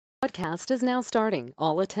Podcast is now starting.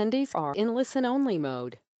 All attendees are in listen-only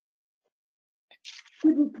mode.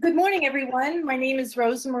 Good morning, everyone. My name is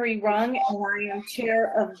Rosemary Rung, and I am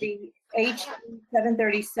chair of the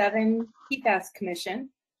HB737 Commission.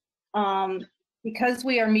 Because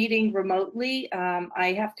we are meeting remotely,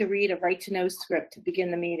 I have to read a right-to-know script to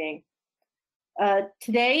begin the meeting.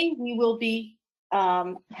 Today, we will be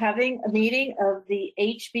having a meeting of the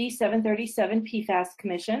HB737 PFAS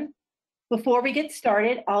Commission. Before we get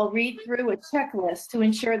started, I'll read through a checklist to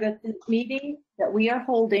ensure that the meeting that we are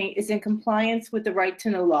holding is in compliance with the right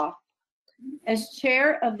to know law. As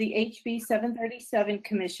chair of the HB 737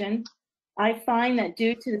 Commission, I find that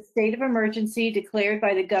due to the state of emergency declared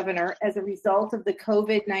by the governor as a result of the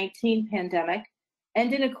COVID-19 pandemic,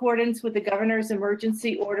 and in accordance with the governor's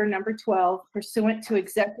emergency order number 12, pursuant to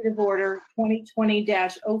executive order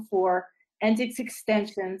 2020-04 and its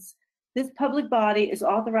extensions, this public body is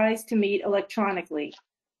authorized to meet electronically.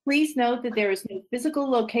 Please note that there is no physical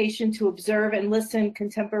location to observe and listen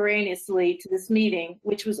contemporaneously to this meeting,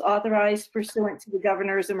 which was authorized pursuant to the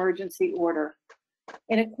governor's emergency order.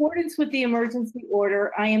 In accordance with the emergency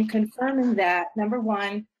order, I am confirming that, number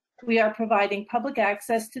one, we are providing public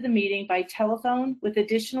access to the meeting by telephone with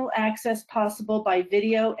additional access possible by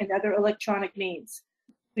video and other electronic means.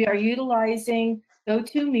 We are utilizing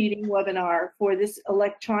GoToMeeting webinar for this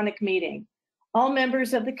electronic meeting. All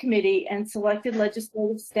members of the committee and selected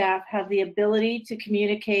legislative staff have the ability to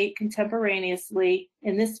communicate contemporaneously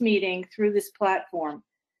in this meeting through this platform,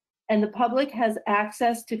 and the public has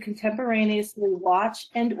access to contemporaneously watch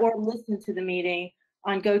and or listen to the meeting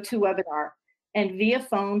on GoToWebinar and via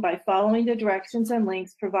phone by following the directions and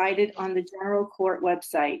links provided on the General Court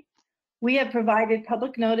website. We have provided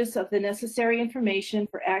public notice of the necessary information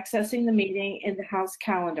for accessing the meeting in the House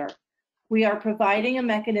calendar. We are providing a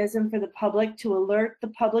mechanism for the public to alert the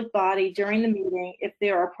public body during the meeting if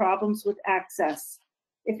there are problems with access.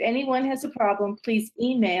 If anyone has a problem, please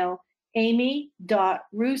email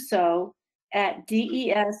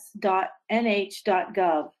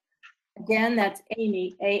amy.russo@des.nh.gov. Again, that's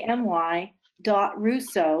Amy, A-M-Y,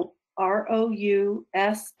 .russo, R-O-U-S-S-E-A-U,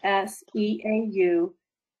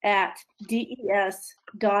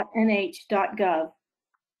 @des.nh.gov,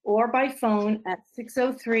 or by phone at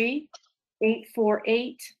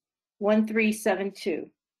 603-848-1372.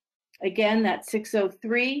 Again, that's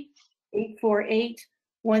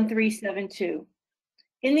 603-848-1372.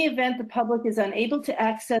 In the event the public is unable to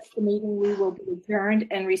access the meeting, we will be adjourned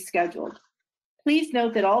and rescheduled. Please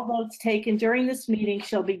note that all votes taken during this meeting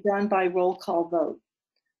shall be done by roll call vote.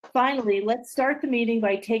 Finally, let's start the meeting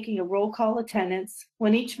by taking a roll call attendance.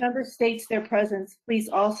 When each member states their presence, please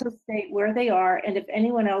also state where they are and if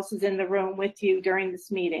anyone else is in the room with you during this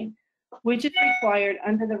meeting, which is required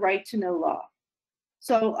under the right to know law.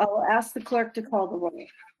 So I'll ask the clerk to call the roll.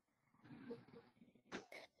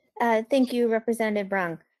 Thank you, Representative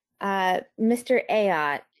Brung. Mr.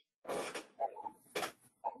 Ayotte.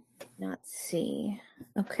 Not see.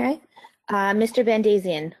 Okay. Mr.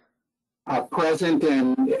 Bandazian. Present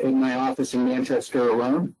and in my office in Manchester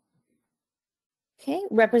alone. Okay.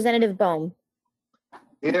 Representative Bohm.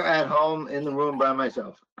 Here at home in the room by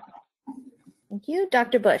myself. Thank you.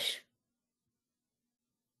 Dr. Bush.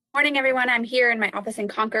 Morning, everyone. I'm here in my office in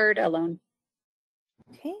Concord alone.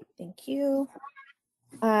 Okay. Thank you.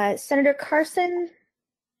 Senator Carson.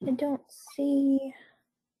 I don't see.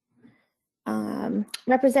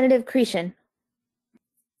 Representative Cretion.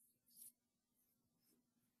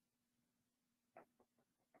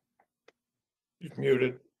 He's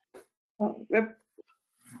muted. Yeah,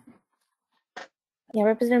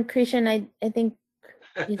 Representative Cretion, I think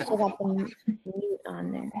you still got the mute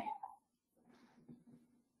on there.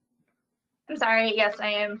 I'm sorry. Yes, I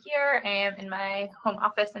am here. I am in my home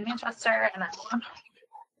office in Manchester, and I'm alone.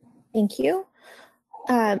 Thank you.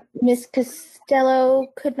 Ms. Costello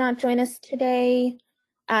could not join us today.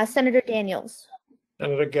 Senator Daniels.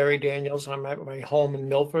 Senator Gary Daniels, I'm at my home in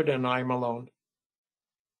Milford and I'm alone.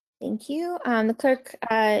 Thank you. The clerk,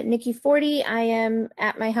 Nikki Forty, I am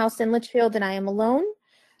at my house in Litchfield and I am alone.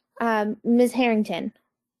 Ms. Harrington.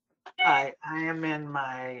 Hi, I am in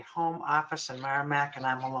my home office in Merrimack and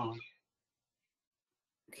I'm alone.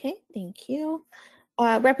 Okay, thank you.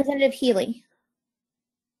 Representative Healy.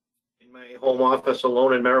 In my home office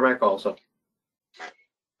alone in Merrimack also.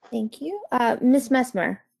 Thank you. Ms.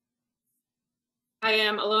 Messmer. I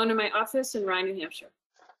am alone in my office in Rye, New Hampshire.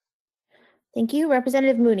 Thank you.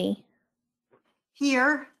 Representative Mooney.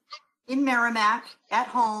 Here in Merrimack, at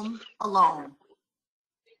home, alone.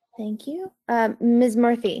 Thank you. Ms.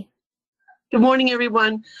 Murphy. Good morning,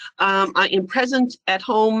 everyone. I am present at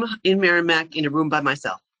home in Merrimack in a room by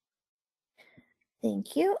myself.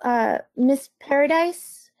 Thank you. Miss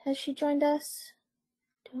Paradise, has she joined us?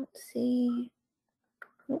 Don't see.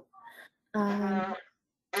 Nope.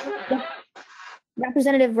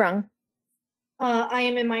 Representative Rung. I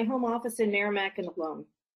am in my home office in Merrimack and alone.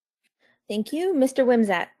 Thank you. Mr.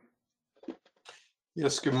 Wimsatt.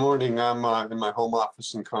 Yes, good morning. I'm in my home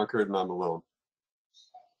office in Concord and I'm alone.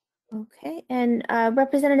 Okay, and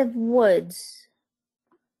Representative Woods.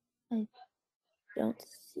 I don't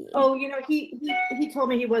see. Oh, you know, he told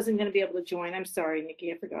me he wasn't going to be able to join. I'm sorry,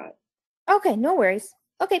 Nikki, I forgot. Okay, no worries.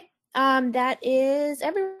 Okay, that is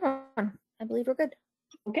everyone. I believe we're good.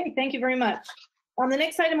 Okay, thank you very much. The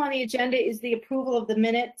next item on the agenda is the approval of the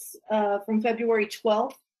minutes from February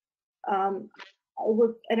 12th. I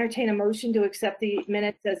would entertain a motion to accept the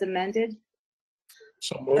minutes as amended.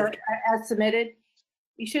 So Or moved. as submitted.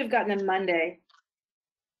 You should have gotten them Monday.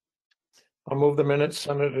 I'll move the minutes,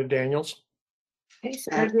 Senator Daniels. Okay,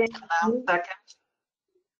 so Second.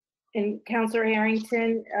 and Councilor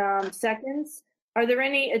Harrington seconds. Are there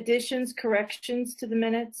any additions, corrections to the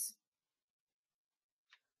minutes?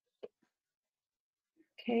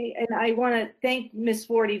 Okay, and I want to thank Ms.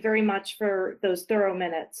 Forty very much for those thorough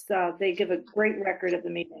minutes. They give a great record of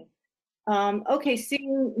the meeting. Okay,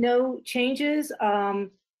 seeing no changes,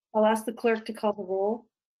 I'll ask the clerk to call the roll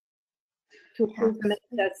to approve the minutes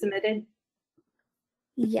as submitted.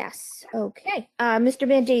 Yes. Okay. Mr.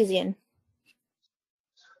 Bandazian.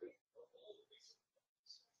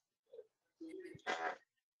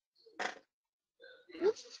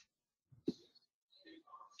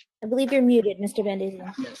 I believe you're muted, Mr.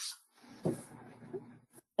 Bandazian. Yes.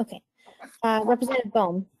 Okay. Representative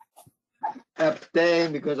Bohm.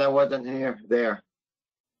 Abstain because I wasn't there.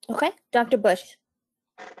 Okay. Dr. Bush.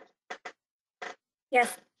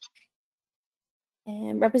 Yes.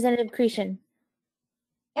 And Representative Cretion.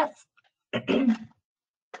 Yes.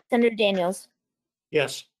 Senator Daniels.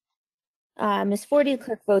 Yes. Ms. Forty, the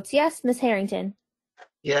clerk votes yes. Ms. Harrington.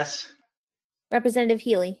 Yes. Representative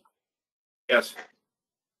Healy. Yes.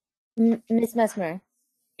 Ms. Mesmer.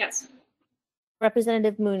 Yes.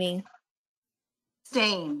 Representative Mooney.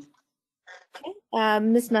 Abstain. Okay.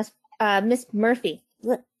 Ms. Murphy.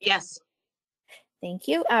 Yes. Thank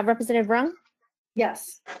you. Representative Rung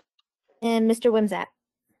Yes. and Mr. Wimsatt.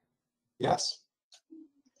 Yes.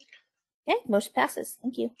 Okay, motion passes.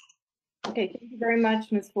 Thank you. Okay, thank you very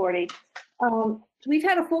much, Ms. Forty. We've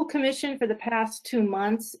had a full commission for the past 2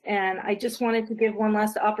 months, and I just wanted to give one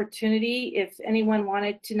last opportunity if anyone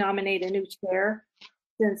wanted to nominate a new chair,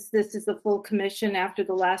 since this is the full commission after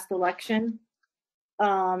the last election.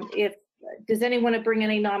 Does anyone want to bring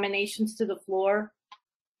any nominations to the floor?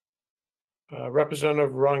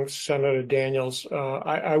 Representative Rung, Senator Daniels,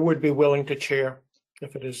 I would be willing to chair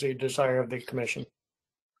if it is the desire of the commission.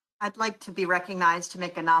 I'd like to be recognized to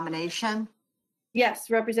make a nomination.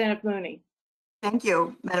 Yes, Representative Mooney. Thank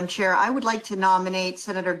you, Madam Chair. I would like to nominate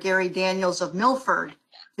Senator Gary Daniels of Milford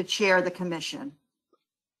to chair the commission.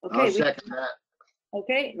 Okay, I'll second that.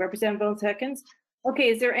 Okay, Representative Bone seconds. Okay,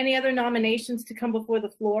 is there any other nominations to come before the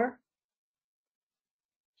floor?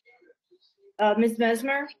 Ms.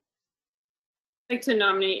 Mesmer? I'd like to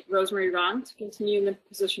nominate Rosemary Ron to continue in the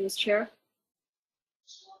position as chair.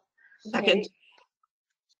 Okay. Second.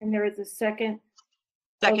 And there is a second.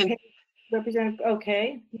 Second. Okay. Representative,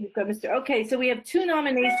 okay, you've got Mr. Okay, so we have 2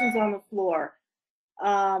 nominations on the floor.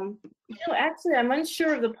 Actually, I'm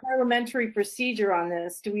unsure of the parliamentary procedure on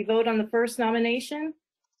this. Do we vote on the first nomination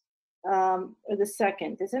or the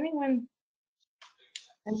second? Does anyone?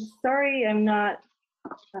 I'm sorry, I'm not.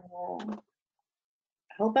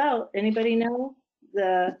 Help out. Anybody know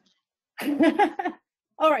the?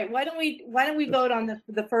 All right. Why don't we vote on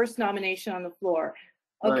the first nomination on the floor?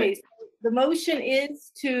 Okay. Right. So the motion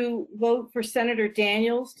is to vote for Senator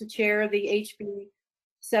Daniels to chair the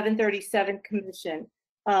HB737 Commission.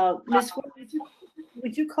 Ms. Ford,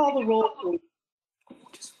 would you call the roll, please?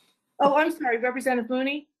 Oh, I'm sorry, Representative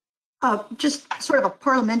Mooney? Just sort of a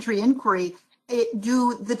parliamentary inquiry.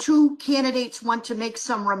 Do the 2 candidates want to make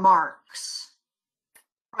some remarks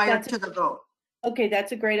prior to the vote? Okay,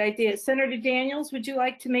 that's a great idea. Senator Daniels, would you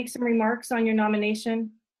like to make some remarks on your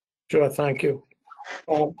nomination? Sure, thank you.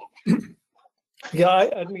 Yeah,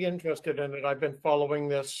 I'd be interested in it. I've been following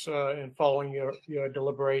this and following your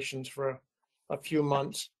deliberations for a few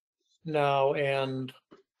months now, and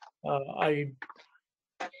I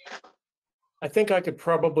think I could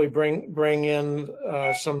probably bring in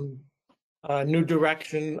some new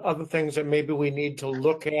direction, other things that maybe we need to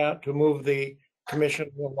look at to move the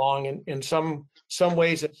commission along. In some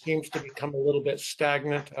ways, it seems to become a little bit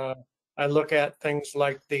stagnant. I look at things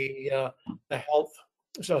like the health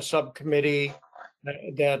subcommittee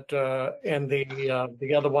and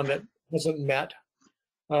the other one that hasn't met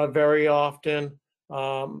very often.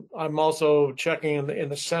 I'm also checking in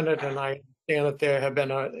the Senate, and I understand that there have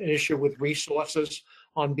been an issue with resources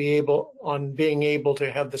on being able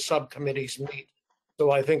to have the subcommittees meet.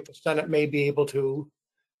 So I think the Senate may be able to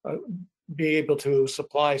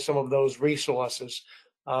supply some of those resources.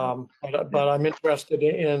 But I'm interested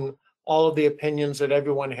in all of the opinions that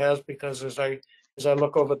everyone has, because as I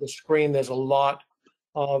look over the screen, there's a lot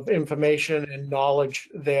of information and knowledge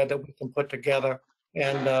there that we can put together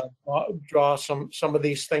and draw some of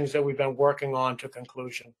these things that we've been working on to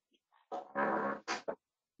conclusion. Are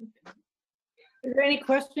there any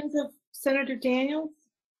questions of Senator Daniels?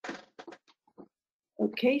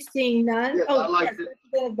 Okay, seeing none. Yes, I'd like to-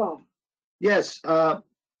 Representative Bone. Yes,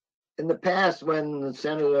 in the past, when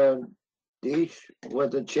Senator Deitch was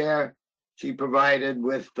the chair, she provided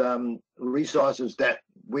with resources that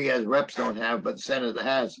we as reps don't have, but the Senator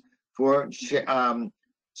has for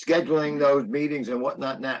scheduling those meetings and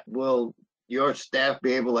whatnot. And that will your staff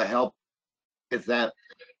be able to help with that?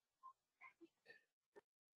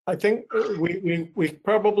 I think we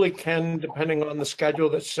probably can, depending on the schedule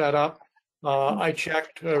that's set up. I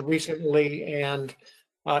checked recently, and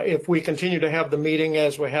if we continue to have the meeting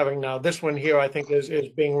as we're having now, this one here, I think is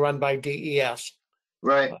being run by DES.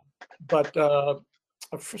 Right. But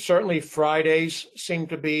certainly Fridays seem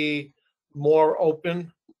to be more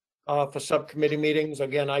open for subcommittee meetings.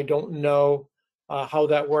 Again, I don't know how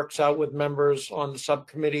that works out with members on the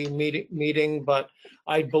subcommittee meeting, but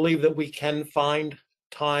I believe that we can find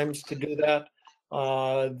times to do that.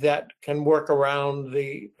 That can work around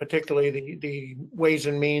particularly the Ways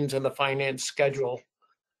and Means and the finance schedule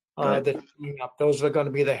that's coming up. Those are going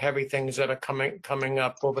to be the heavy things that are coming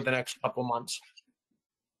up over the next couple months.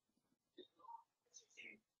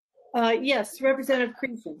 Yes, Representative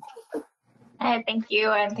Creason. Thank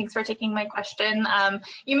you, and thanks for taking my question.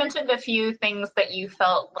 You mentioned a few things that you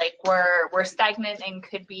felt like were stagnant and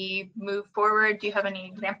could be moved forward. Do you have any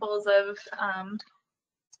examples of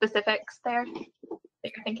specifics there that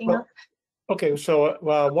you're thinking of? Okay, so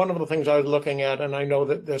one of the things I was looking at, and I know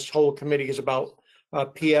that this whole committee is about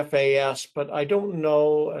PFAS, but I don't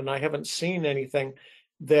know, and I haven't seen anything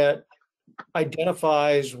that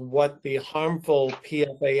identifies what the harmful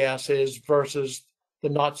PFAS is versus the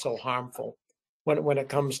not so harmful when it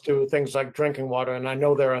comes to things like drinking water. And I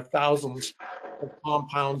know there are thousands of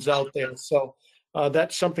compounds out there. So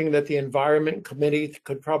that's something that the Environment Committee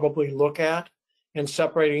could probably look at and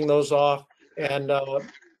separating those off, and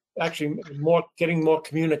actually getting more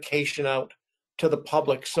communication out to the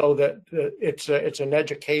public so that it's an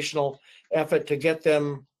educational effort to get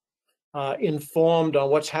them informed on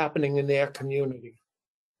what's happening in their community,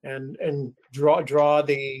 and draw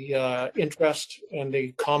the interest and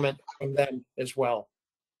the comment from them as well.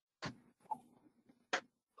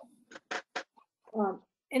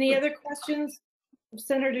 Any other questions of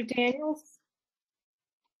Senator Daniels?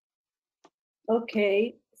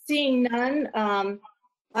 Okay, seeing none,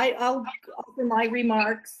 I'll offer my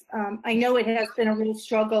remarks. I know it has been a real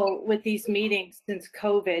struggle with these meetings since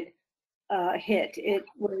COVID hit. It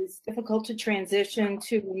was difficult to transition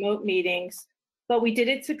to remote meetings, but we did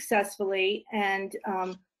it successfully. And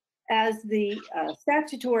as the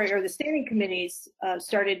statutory or the standing committees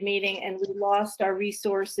started meeting and we lost our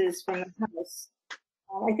resources from the House,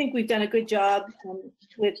 I think we've done a good job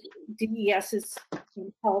with DES's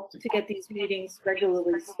help to get these meetings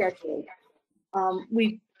regularly scheduled.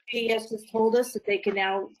 DES has told us that they can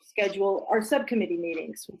now schedule our subcommittee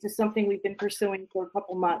meetings, which is something we've been pursuing for a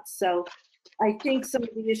couple months. So I think some of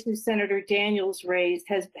the issues Senator Daniels raised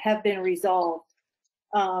have been resolved.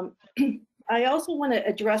 I also want to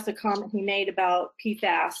address a comment he made about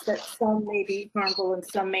PFAS, that some may be harmful and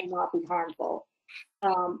some may not be harmful.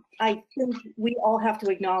 I think we all have to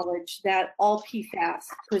acknowledge that all PFAS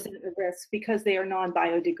present a risk because they are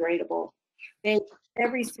non-biodegradable.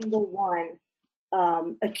 Every single one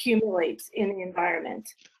accumulates in the environment.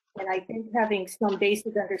 And I think having some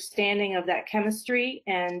basic understanding of that chemistry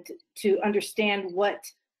and to understand what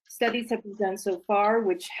studies have been done so far,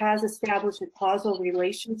 which has established a causal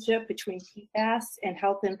relationship between PFAS and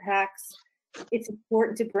health impacts, it's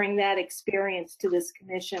important to bring that experience to this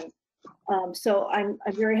commission. So I'm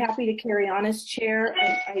very happy to carry on as chair.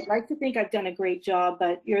 I'd like to think I've done a great job,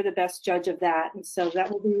 but you're the best judge of that. And so that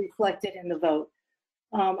will be reflected in the vote.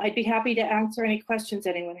 I'd be happy to answer any questions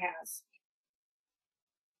anyone has.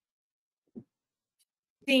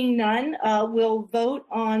 Seeing none, we'll vote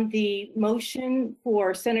on the motion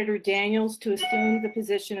for Senator Daniels to assume the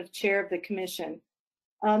position of chair of the commission.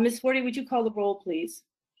 Ms. Forty, would you call the roll, please?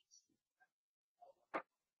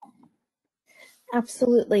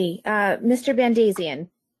 Absolutely. Mr. Bandazian,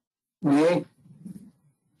 Nay.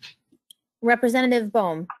 Representative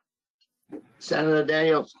Bohm, Senator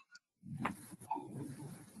Daniels,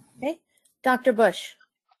 okay, Dr. Bush,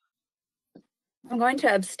 I'm going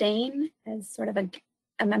to abstain as sort of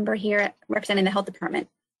a member here representing the health department.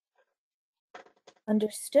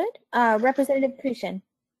 understood. Representative Creason,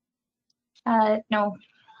 No.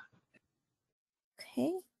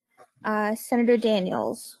 okay. Senator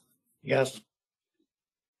Daniels, Yes.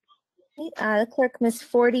 okay. The clerk, Ms.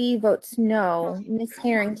 Forty, votes no. Ms.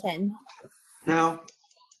 Harrington, No.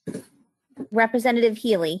 Representative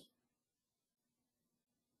Healy,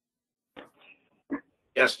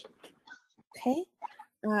 Yes. okay.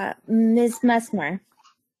 Ms. Messmer,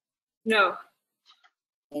 No.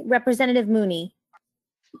 okay. Representative Mooney,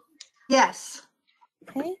 Yes.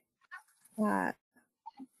 okay.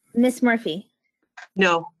 Ms. Murphy,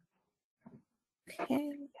 No.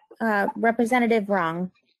 okay. Representative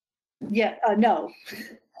Wrong, Yeah, no.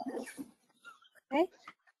 okay.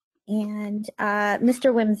 And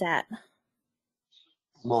Mr. Wimsat,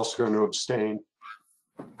 I'm also going to abstain.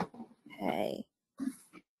 okay.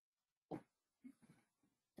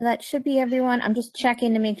 That should be everyone. I'm just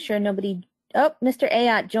checking to make sure nobody. Oh, Mr.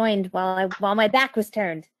 Ayotte joined while my back was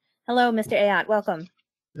turned. Hello, Mr. Ayotte. Welcome.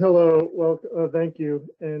 Hello, well, thank you,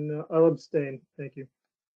 and I'll abstain. Thank you.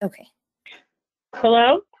 Okay.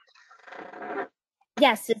 Hello?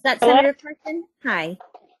 Yes, is that Hello? Senator Carson? Hi.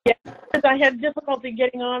 Yes, I had difficulty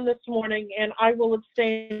getting on this morning, and I will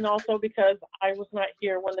abstain also because I was not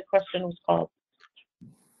here when the question was called.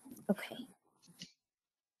 Okay.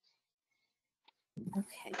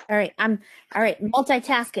 Okay. All right. All right.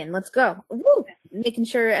 Multitasking. Let's go. Woo! Making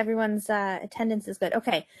sure everyone's attendance is good.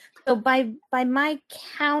 Okay. So by my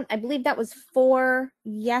count, I believe that was 4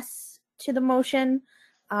 yes to the motion.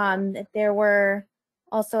 There were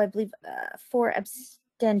also, I believe, 4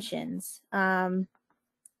 abstentions. Are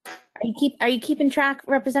you keeping track,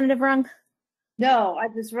 Representative Rung? No,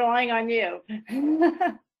 I'm just relying on you.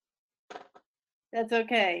 That's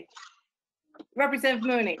okay. Representative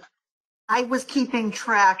Mooney. I was keeping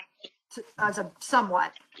track as a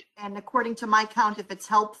somewhat, and according to my count, if it's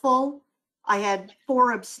helpful, I had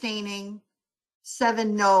 4 abstaining,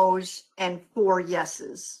 7 noes, and 4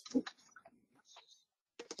 yeses.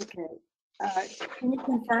 Okay. Can you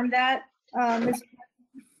confirm that, Ms.?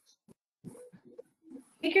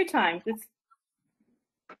 Take your time.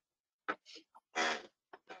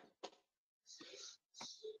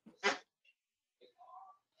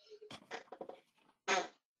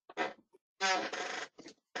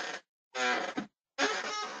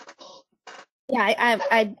 Yeah,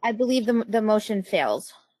 I believe the motion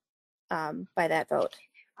fails by that vote.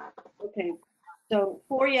 Okay. So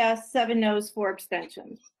 4 yes, 7 noes, 4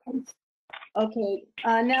 abstentions. Okay.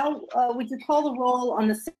 Now, would you call the roll on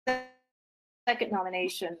the second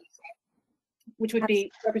nomination, which would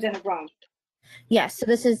be Representative Rung? Yes, so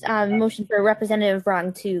this is a motion for Representative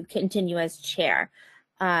Rung to continue as chair.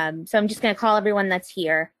 So I'm just going to call everyone that's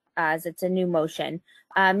here as it's a new motion.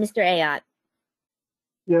 Mr. Ayotte.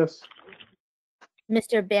 Yes.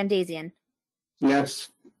 Mr. Bandazian. Yes.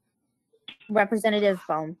 Representative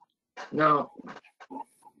Bohm. no.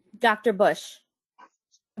 Dr. Bush.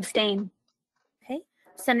 Abstain. Okay.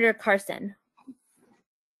 Senator Carson.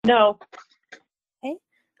 No. Okay.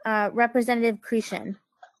 Representative Creason.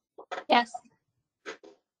 Yes.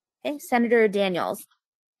 Okay. Senator Daniels.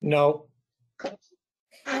 No. Okay.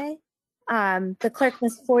 The clerk,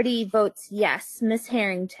 Ms. Forty, votes yes. Ms.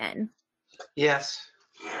 Harrington. Yes.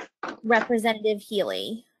 Representative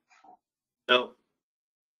Healy. No.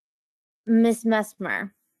 Ms.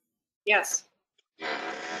 Messmer. Yes.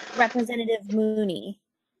 Representative Mooney.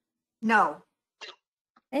 No.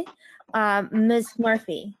 Okay. Ms.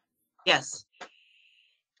 Murphy. Yes.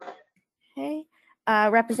 Okay.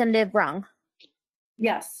 Representative Rung.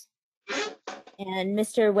 Yes. And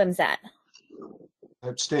Mr. Wimsat.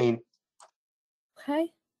 Abstain.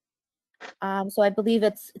 Okay. So I believe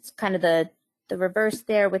it's kind of the reverse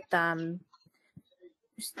there with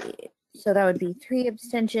so that would be 3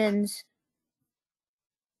 abstentions,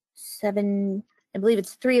 7. I believe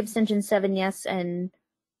it's 3 abstentions, 7 yes, and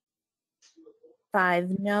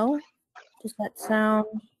 5 no. Does that sound?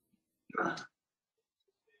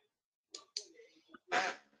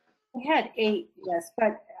 I had 8 yes,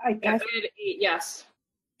 but I had 8 yes.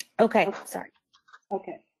 Okay. Sorry.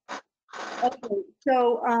 Okay. Okay,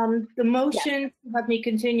 so the motion to have me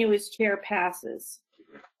continue as chair passes.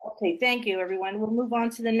 Okay, thank you, everyone. We'll move on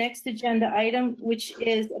to the next agenda item, which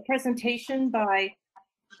is a presentation by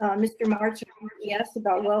Mr. March of ES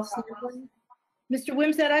about well sampling. Mr.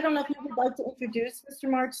 Wimsett, I don't know if you would like to introduce Mr.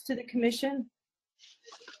 March to the commission.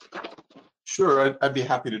 Sure, I'd be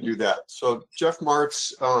happy to do that. So Jeff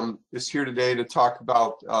Marks is here today to talk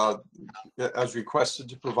about, as requested,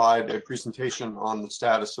 to provide a presentation on the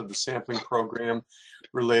status of the sampling program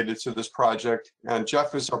related to this project. And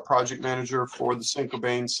Jeff is our project manager for the St.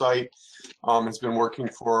 Cobain site. Has been working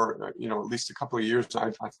for at least a couple of years.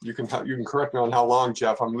 You can correct me on how long,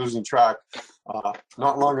 Jeff. I'm losing track.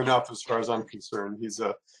 Not long enough as far as I'm concerned. He's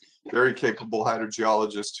a very capable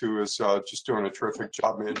hydrogeologist who is just doing a terrific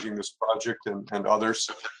job managing this project and others.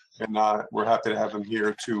 And we're happy to have him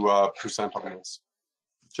here to present on this.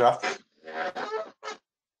 Jeff?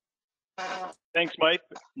 Thanks, Mike.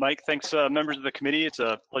 Mike, thanks, members of the committee. It's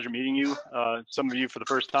a pleasure meeting you. Some of you for the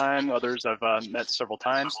first time, others I've met several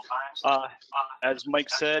times. As Mike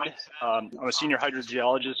said, I'm a senior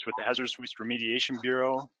hydrogeologist with the Hazardous Waste Remediation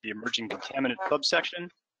Bureau, the Emerging Contaminant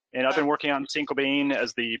subsection. And I've been working on St. Cobain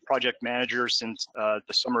as the project manager since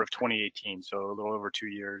the summer of 2018, so a little over 2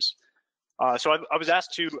 years. So I was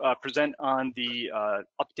asked to present on the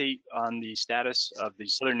update on the status of the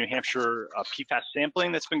Southern New Hampshire PFAS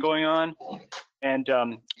sampling that's been going on. And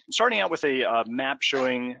starting out with a map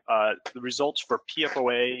showing the results for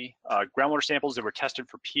PFOA, groundwater samples that were tested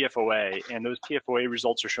for PFOA, and those PFOA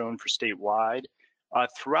results are shown for statewide.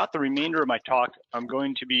 Throughout the remainder of my talk, I'm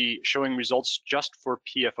going to be showing results just for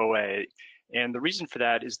PFOA. And the reason for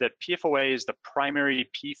that is that PFOA is the primary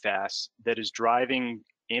PFAS that is driving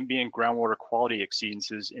ambient groundwater quality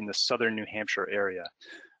exceedances in the Southern New Hampshire area.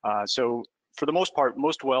 So for the most part,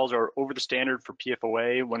 most wells are over the standard for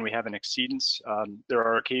PFOA when we have an exceedance. There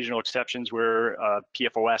are occasional exceptions where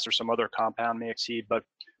PFOS or some other compound may exceed, but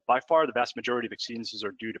by far the vast majority of exceedances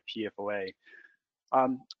are due to PFOA.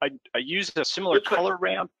 I used a similar color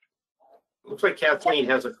ramp. Looks like Kathleen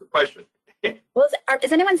has a question. Well,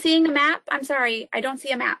 is anyone seeing a map? I'm sorry, I don't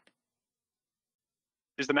see a map.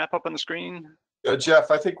 Is the map up on the screen? Jeff,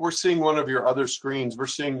 I think we're seeing one of your other screens. We're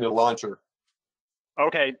seeing the launcher.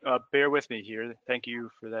 Okay, bear with me here. Thank you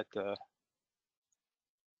for that.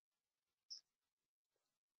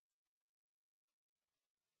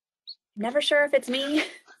 Never sure if it's me,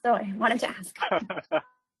 so I wanted to ask.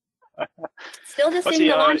 Still just Let's seeing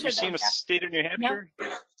see, the launcher. you seeing the state of New Hampshire?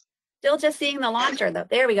 Nope. Still just seeing the launcher though.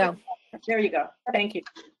 There we go. There you go. Thank you.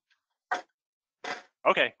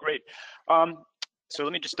 Okay, great. So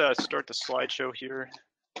let me just start the slideshow here.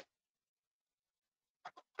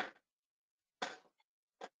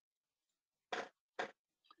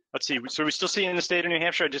 Let's see, so we're still seeing the state of New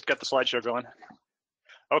Hampshire. I just got the slideshow going.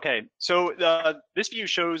 Okay, so this view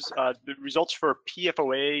shows the results for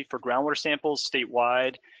PFOA for groundwater samples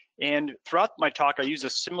statewide. And throughout my talk, I use a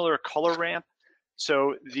similar color ramp.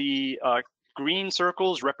 So the green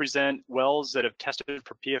circles represent wells that have tested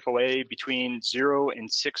for PFOA between 0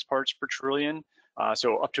 and 6 parts per trillion.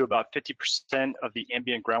 So up to about 50% of the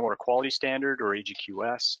ambient groundwater quality standard, or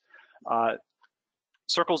AGQS.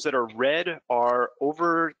 Circles that are red are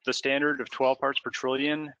over the standard of 12 parts per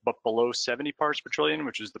trillion, but below 70 parts per trillion,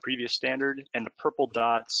 which is the previous standard. And the purple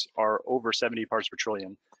dots are over 70 parts per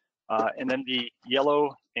trillion. And then the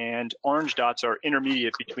yellow and orange dots are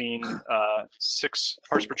intermediate between 6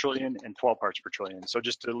 parts per trillion and 12 parts per trillion. So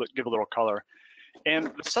just to give a little color.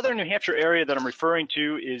 And the Southern New Hampshire area that I'm referring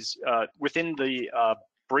to is within the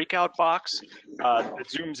breakout box that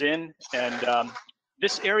zooms in. And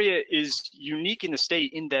this area is unique in the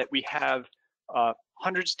state in that we have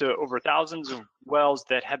hundreds to over thousands of wells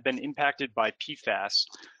that have been impacted by PFAS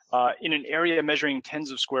in an area measuring tens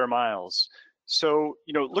of square miles. So,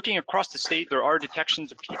 looking across the state, there are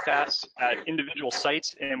detections of PFAS at individual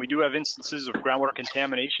sites, and we do have instances of groundwater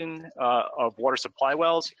contamination of water supply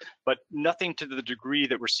wells, but nothing to the degree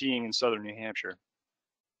that we're seeing in Southern New Hampshire.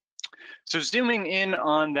 So zooming in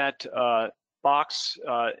on that box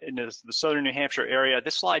in the Southern New Hampshire area,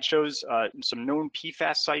 this slide shows some known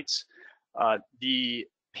PFAS sites. The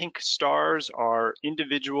pink stars are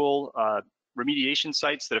individual remediation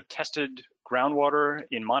sites that have tested groundwater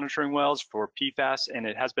in monitoring wells for PFAS, and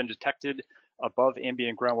it has been detected above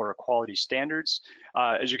ambient groundwater quality standards.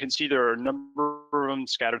 As you can see, there are a number of them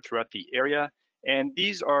scattered throughout the area. And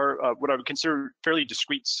these are what I would consider fairly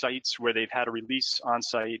discrete sites where they've had a release on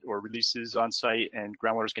site or releases on site and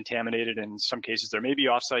groundwater is contaminated. In some cases, there may be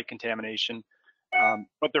off-site contamination,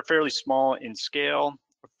 but they're fairly small in scale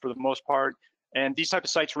for the most part. And these type of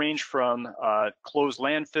sites range from closed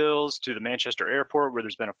landfills to the Manchester airport where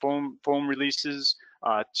there's been a foam releases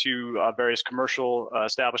to various commercial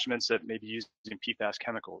establishments that may be using PFAS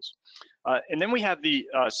chemicals. And then we have the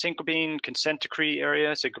St. Cobain consent decree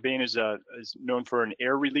area. St. Cobain is known for an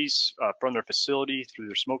air release from their facility through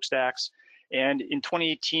their smokestacks. And in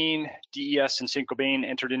 2018, DES and Saint-Gobain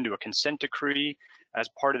entered into a consent decree. As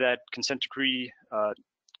part of that consent decree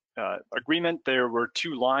agreement, there were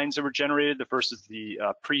 2 lines that were generated. The first is the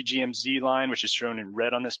pre-GMZ line, which is shown in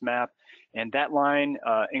red on this map. And that line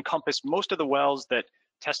encompassed most of the wells that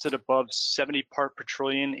tested above 70 part per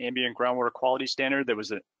trillion ambient groundwater quality standard that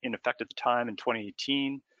was in effect at the time in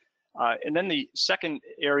 2018. And then the second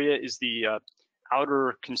area is the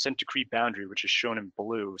outer consent decree boundary, which is shown in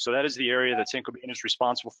blue. So that is the area that Saint-Gobain is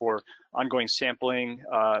responsible for ongoing sampling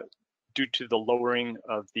due to the lowering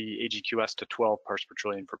of the AGQS to 12 parts per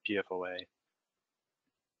trillion for PFOA.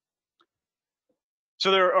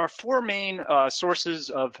 So there are 4 main sources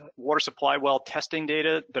of water supply well testing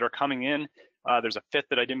data that are coming in. There's a 5th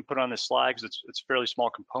that I didn't put on this slide because it's a fairly small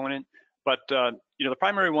component. But the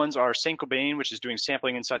primary ones are Saint-Gobain, which is doing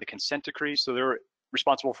sampling inside the consent decree. So they're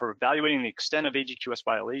responsible for evaluating the extent of AGQS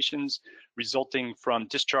violations resulting from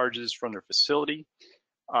discharges from their facility.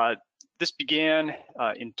 This began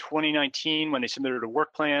in 2019 when they submitted a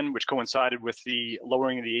work plan, which coincided with the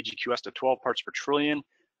lowering of the AGQS to 12 parts per trillion.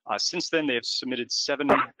 Since then, they have submitted 7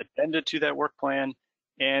 addenda to that work plan,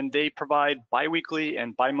 and they provide biweekly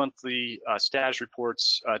and bi-monthly status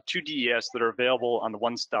reports to DES that are available on the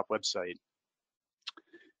One Stop website.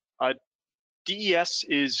 DES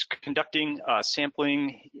is conducting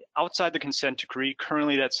sampling outside the consent decree.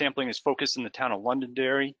 Currently, that sampling is focused in the town of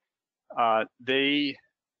Londonderry. They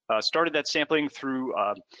started that sampling through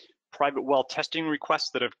private well testing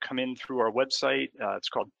requests that have come in through our website. It's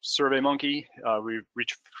called SurveyMonkey. We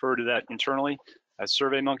refer to that internally as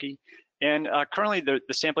SurveyMonkey. And currently, the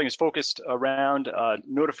sampling is focused around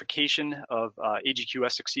notification of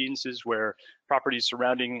AGQS exceedances where properties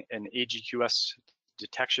surrounding an AGQS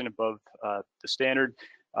detection above the standard,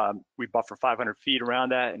 we buffer 500 feet around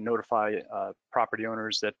that and notify property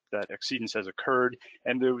owners that exceedance has occurred.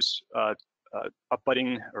 And those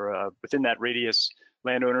abutting or within that radius,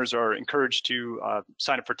 landowners are encouraged to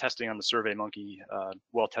sign up for testing on the SurveyMonkey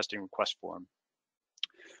well testing request form.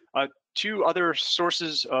 2 other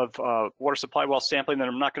sources of water supply well sampling that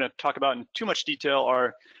I'm not going to talk about in too much detail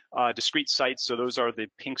are discrete sites. So those are the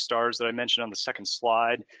pink stars that I mentioned on the second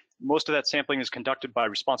slide. Most of that sampling is conducted by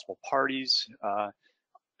responsible parties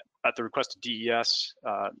at the request of DES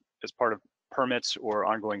as part of permits or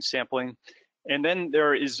ongoing sampling. And then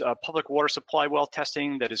there is public water supply well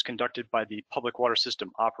testing that is conducted by the public water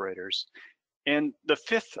system operators. And the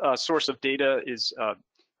 5th source of data is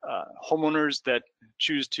homeowners that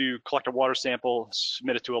choose to collect a water sample,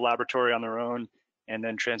 submit it to a laboratory on their own, and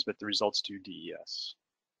then transmit the results to DES.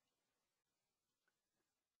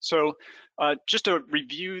 So just to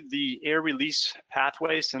review the air release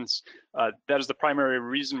pathway, since that is the primary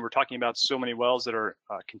reason we're talking about so many wells that are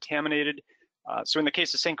contaminated. So in the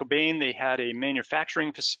case of Saint-Gobain, they had a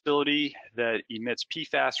manufacturing facility that emits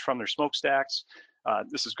PFAS from their smokestacks.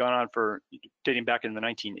 This has gone on for dating back in the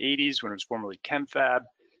 1980s when it was formerly ChemFab.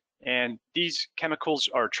 And these chemicals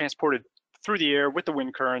are transported through the air with the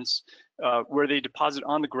wind currents where they deposit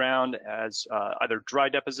on the ground as either dry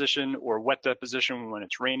deposition or wet deposition when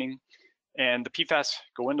it's raining. And the PFAS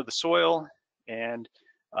go into the soil, and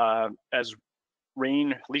as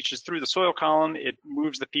rain leaches through the soil column, it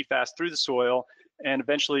moves the PFAS through the soil and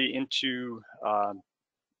eventually into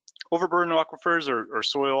overburden aquifers or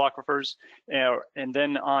soil aquifers, and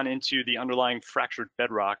then on into the underlying fractured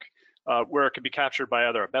bedrock, where it could be captured by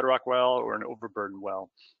either a bedrock well or an overburden well,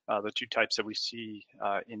 the 2 types that we see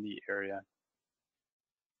in the area.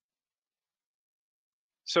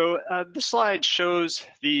 So this slide shows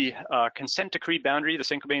the consent decree boundary, the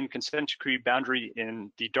Saint-Gobain consent decree boundary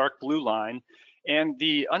in the dark blue line. And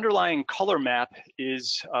the underlying color map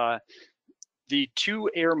is the 2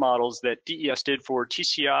 air models that DES did for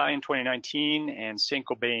TCI in 2019 and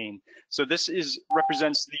Saint-Gobain. So this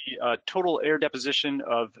represents the total air deposition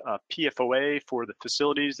of PFOA for the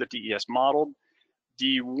facilities that DES modeled.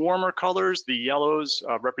 The warmer colors, the yellows,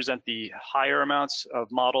 represent the higher amounts of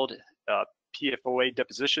modeled PFOA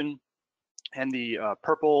deposition, and the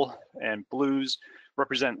purple and blues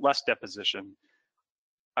represent less deposition.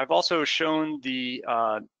 I've also shown the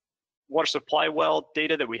water supply well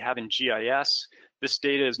data that we have in GIS. This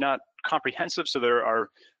data is not comprehensive, so there are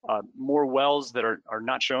more wells that are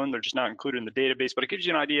not shown. They're just not included in the database, but it gives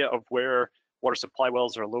you an idea of where water supply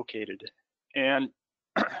wells are located. And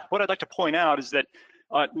what I'd like to point out is that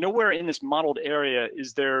nowhere in this modeled area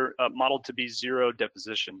is there modeled to be 0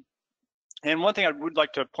 deposition. And one thing I would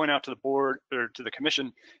like to point out to the board or to the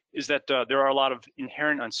commission is that there are a lot of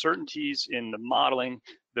inherent uncertainties in the modeling.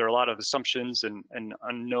 There are a lot of assumptions and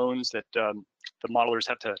unknowns that the modelers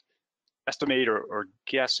have to estimate or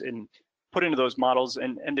guess. And put into those models,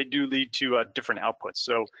 and they do lead to different outputs.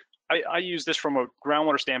 So I use this from a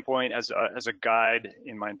groundwater standpoint as a guide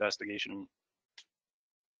in my investigation.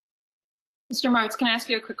 Mr. Martz, can I ask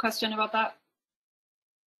you a quick question about that?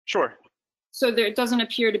 Sure. So there doesn't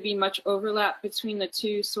appear to be much overlap between the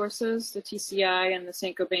two sources, the TCI and the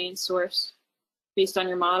Saint-Gobain source, based on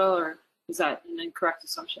your model, or is that an incorrect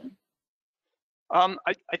assumption?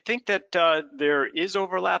 I think that there is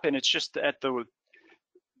overlap, and it's just at the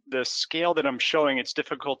scale that I'm showing, it's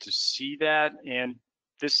difficult to see that. And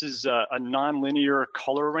this is a nonlinear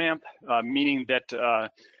color ramp, meaning that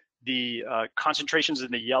the concentrations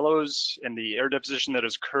in the yellows and the air deposition that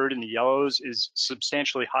has occurred in the yellows is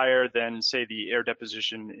substantially higher than, say, the air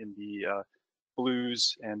deposition in the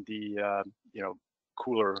blues and the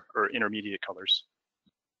cooler or intermediate colors.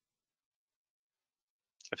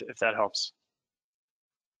 If that helps.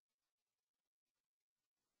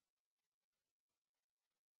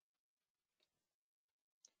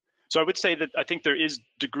 So I would say that I think there is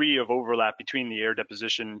degree of overlap between the air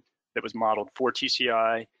deposition that was modeled for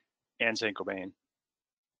TCI and Saint-Gobain.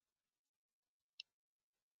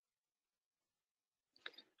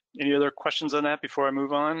 Any other questions on that before I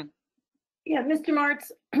move on? Yeah, Mr. Martz,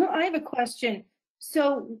 I have a question.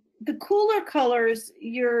 So the cooler colors,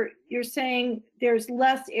 you're saying there's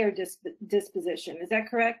less air disposition, is that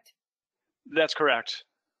correct? That's correct.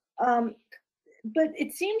 But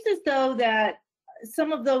it seems as though that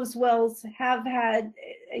some of those wells have had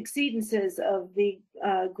exceedances of the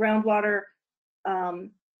groundwater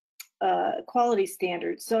quality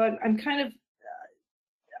standards. So I'm kind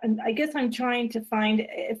of, I guess I'm trying to find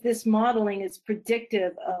if this modeling is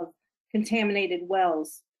predictive of contaminated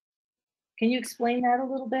wells. Can you explain that a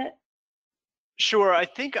little bit? Sure. I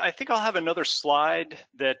think I'll have another slide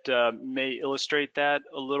that may illustrate that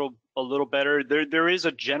a little better. There is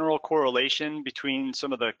a general correlation between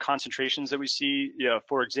some of the concentrations that we see. Yeah,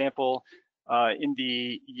 for example, in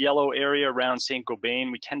the yellow area around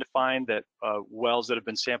Saint-Gobain, we tend to find that wells that have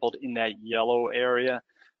been sampled in that yellow area,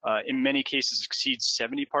 in many cases, exceed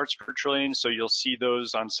 70 parts per trillion. So you'll see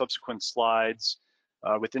those on subsequent slides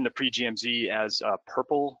within the pre-GMZ as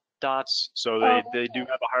purple dots. So they do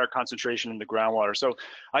have a higher concentration in the groundwater. So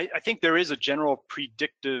I think there is a general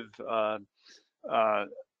predictive,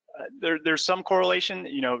 there's some correlation.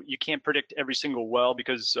 You know, you can't predict every single well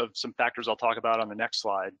because of some factors I'll talk about on the next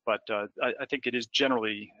slide, but I think it is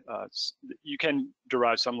generally, you can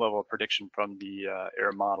derive some level of prediction from the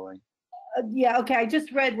air modeling. Yeah, okay, I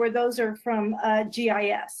just read where those are from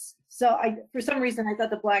GIS. So for some reason, I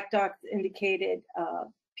thought the black dots indicated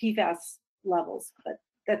PFAS levels, but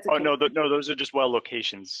that's okay. Oh, no, those are just well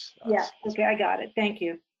locations. Yeah, okay, I got it. Thank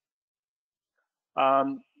you.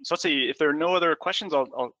 So let's see, if there are no other questions,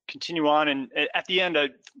 I'll continue on. And at the end,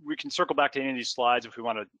 we can circle back to any of these slides if we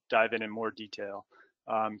want to dive in more detail,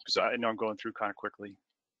 because I know I'm going through kind of quickly.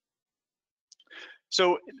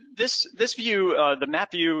 So this view, the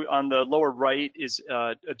map view on the lower right is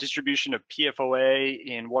a distribution of PFOA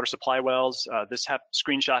in water supply wells. This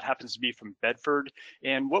screenshot happens to be from Bedford.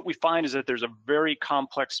 And what we find is that there's a very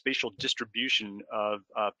complex spatial distribution of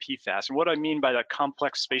PFAS. And what I mean by that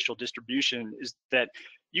complex spatial distribution is that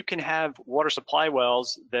you can have water supply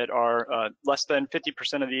wells that are less than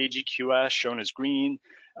 50% of the AGQS, shown as green,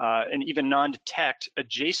 and even non-detect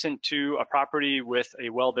adjacent to a property with a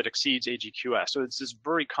well that exceeds AGQS. So it's this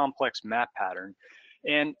very complex map pattern.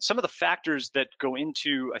 And some of the factors that go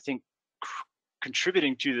into, I think,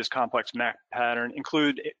 contributing to this complex map pattern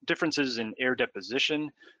include differences in air deposition.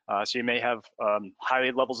 So you may have high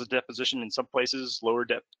levels of deposition in some places, lower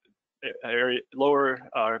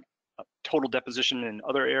total deposition in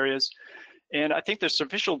other areas. And I think the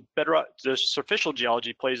superficial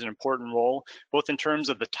geology plays an important role, both in terms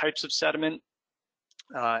of the types of sediment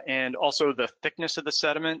and also the thickness of the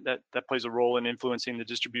sediment that plays a role in influencing the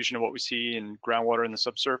distribution of what we see in groundwater in the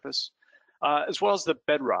subsurface, as well as the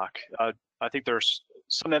bedrock. I think there's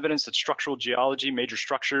some evidence that structural geology, major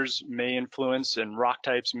structures may influence, and rock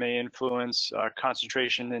types may influence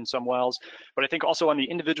concentration in some wells. But I think also on the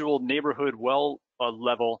individual neighborhood well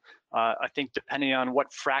level, I think depending on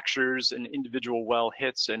what fractures an individual well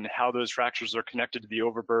hits and how those fractures are connected to the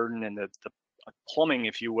overburden and the plumbing,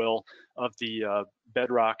 if you will, of the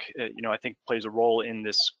bedrock, I think plays a role in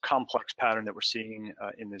this complex pattern that we're seeing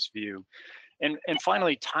in this view. And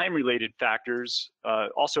finally, time-related factors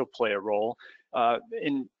also play a role.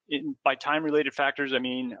 By time-related factors, I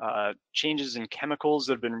mean changes in chemicals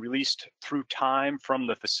that have been released through time from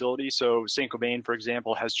the facility. So Saint-Gobain, for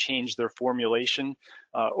example, has changed their formulation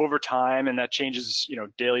over time, and that changes,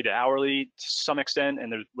 daily to hourly to some extent.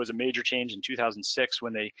 And there was a major change in 2006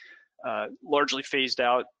 when they largely phased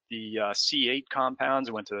out the C8 compounds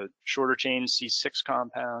and went to shorter chain C6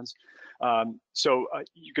 compounds. So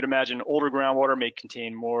you could imagine older groundwater may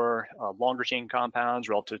contain more longer chain compounds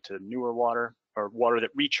relative to newer water, or water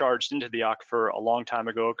that recharged into the aquifer a long time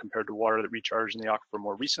ago compared to water that recharged in the aquifer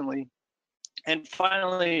more recently. And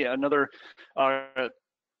finally, another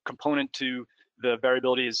component to the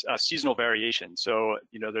variability is seasonal variation. So,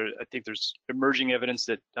 I think there's emerging evidence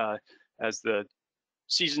that as the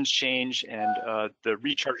seasons change and the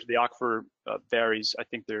recharge of the aquifer varies, I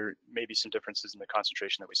think there may be some differences in the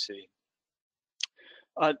concentration that we see.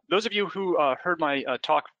 Those of you who heard my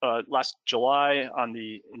talk last July on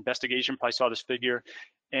the investigation probably saw this figure.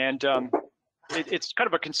 And it's kind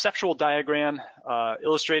of a conceptual diagram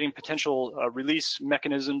illustrating potential release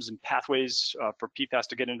mechanisms and pathways for PFAS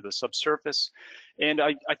to get into the subsurface. And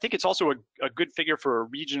I think it's also a good figure for a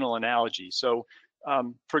regional analogy. So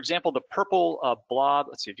for example, the purple blob,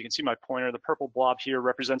 let's see if you can see my pointer, the purple blob here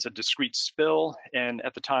represents a discrete spill. And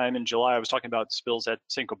at the time in July, I was talking about spills at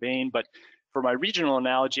Saint-Gobain, but for my regional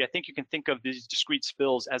analogy, I think you can think of these discrete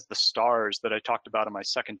spills as the stars that I talked about in my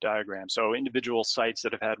second diagram. So individual sites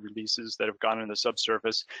that have had releases that have gone into the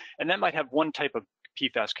subsurface, and that might have one type of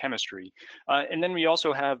PFAS chemistry. And then we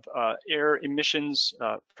also have air emissions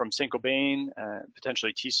from Saint-Gobain,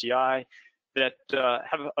 potentially TCI, that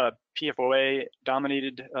have a PFOA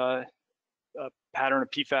dominated pattern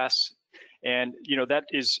of PFAS. And that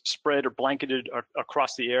is spread or blanketed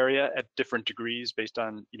across the area at different degrees based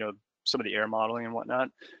on some of the air modeling and whatnot.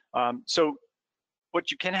 So what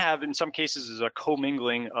you can have in some cases is a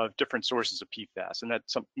commingling of different sources of PFAS, and that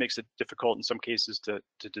makes it difficult in some cases to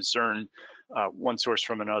discern one source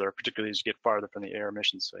from another, particularly as you get farther from the air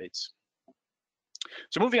emission sites.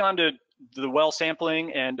 So moving on to the well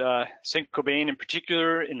sampling and Saint-Gobain in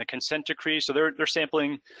particular in the consent decree. So they're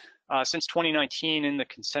sampling since 2019 in the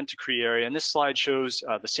consent decree area, and this slide shows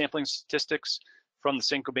the sampling statistics from the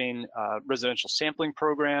Saint-Gobain residential sampling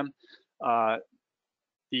program.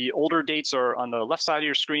 The older dates are on the left side of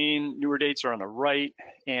your screen, newer dates are on the right,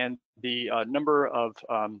 and the number of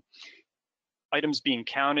items being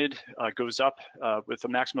counted goes up with a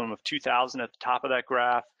maximum of 2,000 at the top of that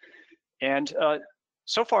graph. And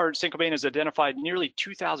so far, Saint-Gobain has identified nearly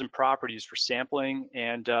 2,000 properties for sampling,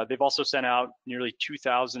 and they've also sent out nearly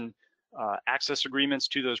 2,000 access agreements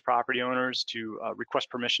to those property owners to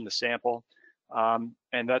request permission to sample.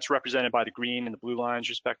 And that's represented by the green and the blue lines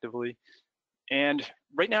respectively. And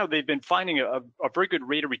right now they've been finding a very good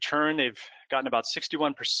rate of return. They've gotten about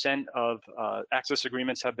 61% of access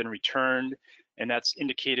agreements have been returned, and that's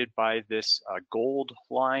indicated by this gold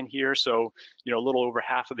line here. So, a little over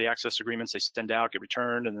half of the access agreements they send out get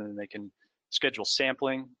returned, and then they can schedule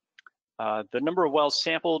sampling. The number of wells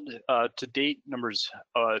sampled to date numbers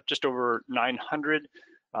just over 900.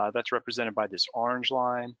 That's represented by this orange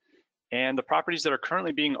line. And the properties that are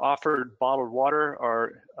currently being offered bottled water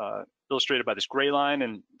are illustrated by this gray line,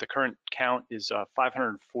 and the current count is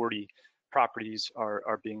 540 properties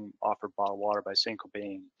are being offered bottled water by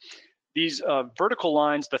Saint-Gobain. These vertical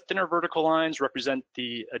lines, the thinner vertical lines, represent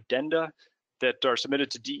the addenda that are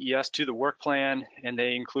submitted to DES to the work plan, and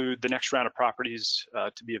they include the next round of properties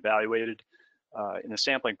to be evaluated in the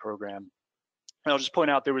sampling program. And I'll just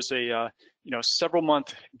point out there was a several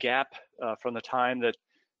month gap from the time that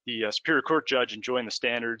the Superior Court judge enjoined the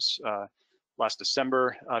standards last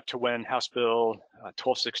December to when House Bill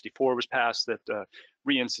 1264 was passed that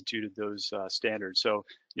reinstituted those standards. So,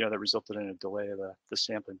 that resulted in a delay of the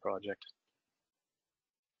sampling project.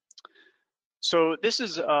 So this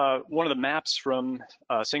is one of the maps from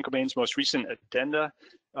Saint-Gobain's most recent addenda.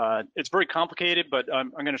 It's very complicated, but I'm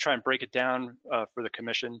going to try and break it down for the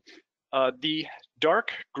commission. The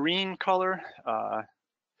dark green color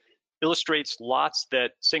illustrates lots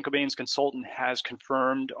that Saint-Gobain's consultant has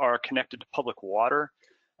confirmed are connected to public water.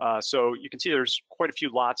 So you can see there's quite a few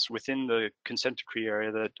lots within the consent decree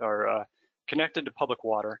area that are connected to public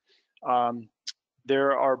water.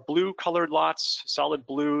 There are blue colored lots, solid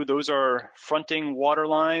blue. Those are fronting water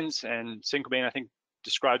lines, and Saint-Gobain, I think,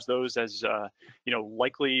 describes those as,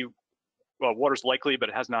 likely, well, water's likely, but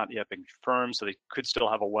it has not yet been confirmed, so they could still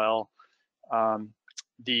have a well.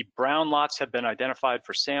 The brown lots have been identified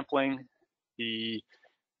for sampling. The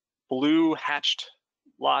blue hatched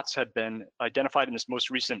lots have been identified in this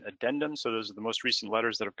most recent addendum. So those are the most recent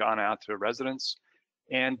letters that have gone out to residents.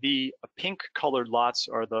 And the pink colored lots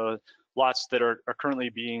are the lots that are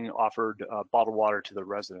currently being offered bottled water to the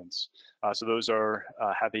residents. So those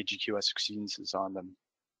have AGQS exceedances on them.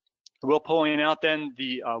 We'll point out then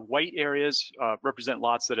the white areas represent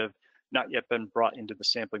lots that have not yet been brought into the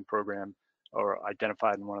sampling program or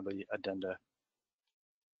identified in one of the addenda.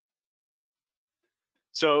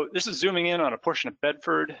 So this is zooming in on a portion of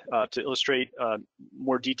Bedford to illustrate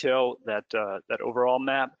more detail that overall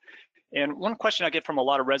map. And one question I get from a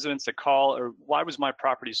lot of residents that call are, why was my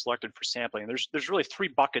property selected for sampling? There's really 3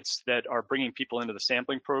 buckets that are bringing people into the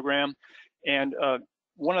sampling program. And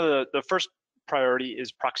one of the first priority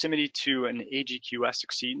is proximity to an AGQS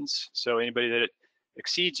exceedance. So anybody that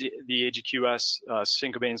exceeds the AGQS,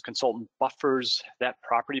 Saint-Gobain's consultant buffers that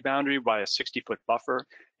property boundary by a 60-foot buffer,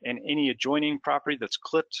 and any adjoining property that's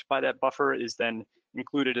clipped by that buffer is then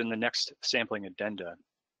included in the next sampling addenda.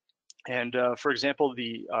 And for example,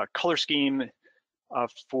 the color scheme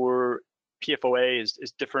for PFOA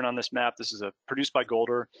is different on this map. This is produced by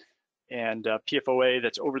Golder, and PFOA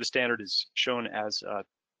that's over the standard is shown as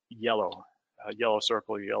yellow, yellow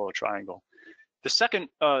circle, yellow triangle. The second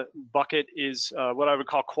bucket is what I would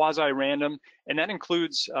call quasi-random, and that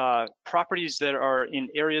includes properties that are in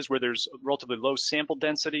areas where there's relatively low sample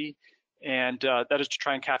density, and that is to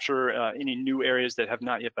try and capture any new areas that have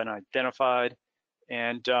not yet been identified.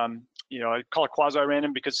 And I call it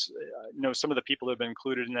quasi-random because some of the people that have been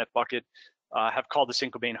included in that bucket have called the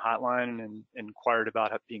Saint-Gobain hotline and inquired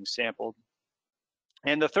about being sampled.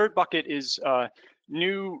 And the third bucket is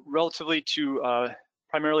new relatively to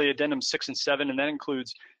primarily addendum 6 and 7, and that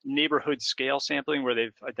includes neighborhood scale sampling where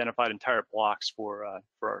they've identified entire blocks for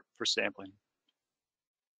sampling.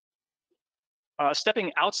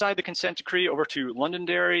 Stepping outside the consent decree over to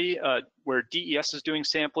Londonderry, where DES is doing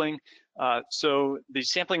sampling. So the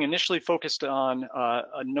sampling initially focused on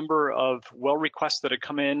a number of well requests that had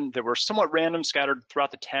come in that were somewhat random, scattered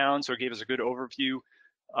throughout the town. So it gave us a good overview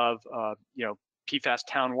of PFAS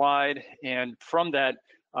town-wide. And from that,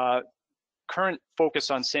 current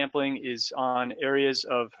focus on sampling is on areas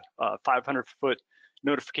of 500-foot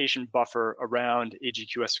notification buffer around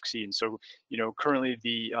AGQS exceedance. So, currently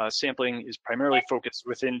the sampling is primarily focused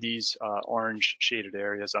within these orange shaded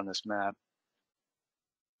areas on this map.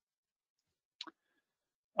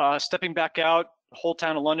 Stepping back out, whole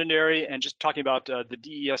town of Londonderry, and just talking about the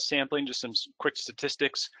DES sampling, just some quick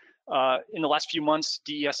statistics. In the last few months,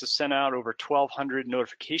 DES has sent out over 1,200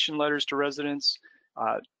 notification letters to residents.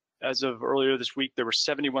 As of earlier this week, there were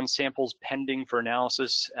 71 samples pending for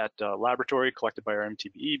analysis at laboratory collected by our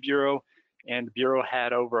MTBE Bureau, and the Bureau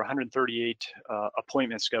had over 138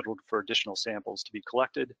 appointments scheduled for additional samples to be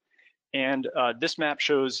collected. And this map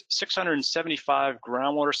shows 675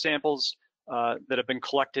 groundwater samples that have been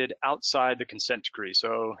collected outside the consent decree,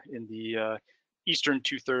 so in the eastern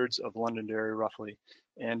 2/3 of Londonderry, roughly.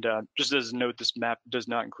 And just as a note, this map does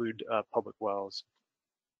not include public wells.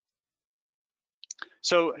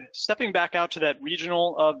 So stepping back out to that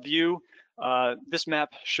regional view, this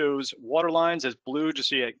map shows water lines as blue, just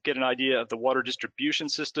so you get an idea of the water distribution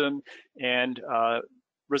system, and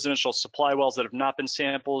residential supply wells that have not been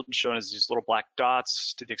sampled, shown as these little black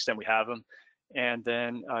dots to the extent we have them. And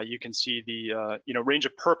then you can see the range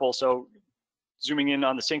of purple. So zooming in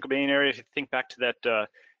on the Saint-Gobain area, if you think back to that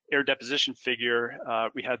air deposition figure,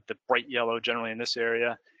 we had the bright yellow generally in this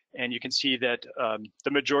area. And you can see that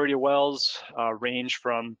the majority of wells range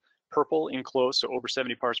from purple in close, so over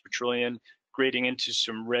 70 parts per trillion, grading into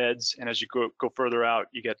some reds. And as you go further out,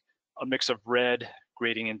 you get a mix of red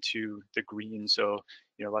grading into the green, so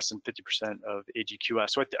less than 50% of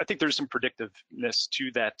AGQS. So I think there's some predictiveness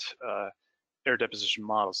to that air deposition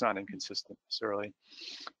model. It's not inconsistent necessarily.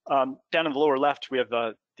 Down in the lower left, we have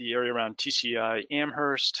the area around TCI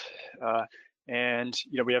Amherst. And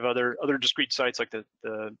we have other discrete sites like the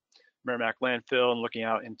Merrimack landfill, and looking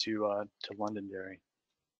out into to Londonderry.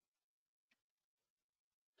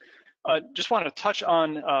 Just want to touch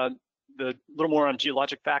on the little more on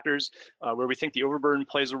geologic factors where we think the overburden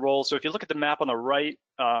plays a role. So if you look at the map on the right,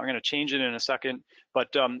 I'm going to change it in a second,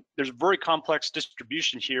 but there's a very complex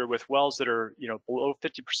distribution here with wells that are below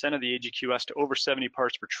 50% of the AGQS to over 70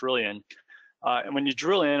 parts per trillion. And when you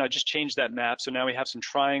drill in, I just changed that map. So now we have some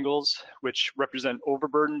triangles which represent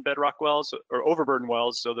overburden bedrock wells or overburden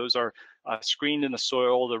wells. So those are screened in the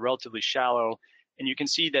soil, they're relatively shallow. And you can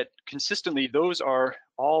see that consistently those are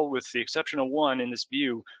all, with the exception of one in this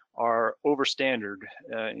view, are over standard,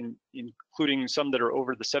 including some that are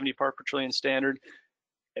over the 70 part per trillion standard.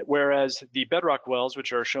 Whereas the bedrock wells,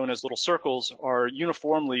 which are shown as little circles, are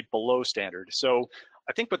uniformly below standard. So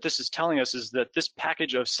I think what this is telling us is that this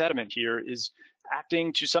package of sediment here is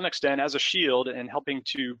acting to some extent as a shield and helping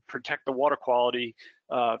to protect the water quality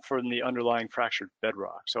from the underlying fractured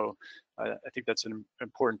bedrock. So I think that's an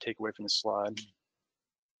important takeaway from this slide.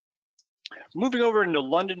 Moving over into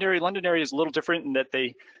Londonderry, Londonderry is a little different in that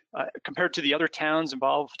they, compared to the other towns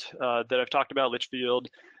involved that I've talked about, Litchfield,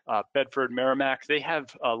 Bedford, Merrimack, they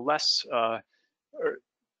have less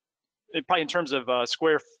probably in terms of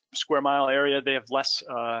square mile area, they have less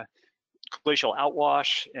glacial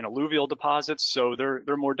outwash and alluvial deposits, so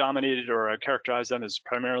they're more dominated, or I characterize them as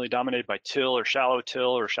primarily dominated by till or shallow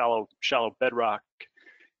bedrock.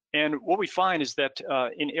 And what we find is that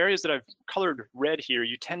in areas that I've colored red here,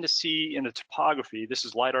 you tend to see in the topography, this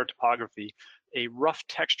is LiDAR topography, a rough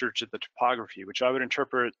texture to the topography, which I would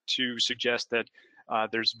interpret to suggest that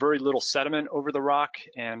there's very little sediment over the rock,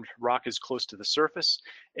 and rock is close to the surface.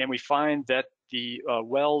 And we find that the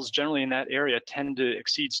wells generally in that area tend to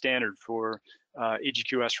exceed standard for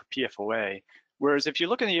AGQS for PFOA. Whereas if you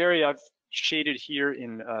look in the area I've shaded here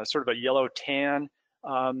in sort of a yellow tan,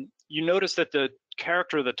 you notice that the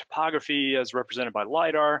character of the topography as represented by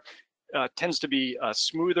LiDAR tends to be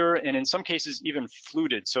smoother, and in some cases even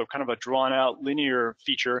fluted, so kind of a drawn out linear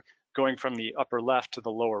feature going from the upper left to the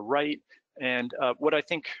lower right. And what I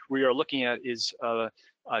think we are looking at is a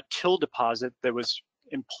till deposit that was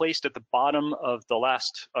emplaced at the bottom of the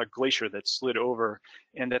last glacier that slid over,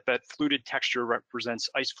 and that fluted texture represents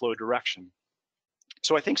ice flow direction.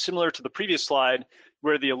 So I think similar to the previous slide,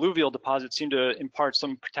 where the alluvial deposits seem to impart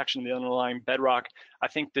some protection to the underlying bedrock, I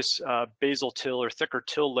think this basal till or thicker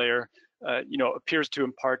till layer, appears to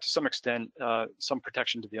impart to some extent some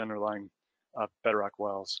protection to the underlying bedrock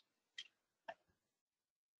wells.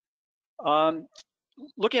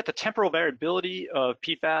 Looking at the temporal variability of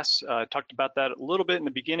PFAS, I talked about that a little bit in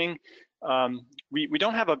the beginning. We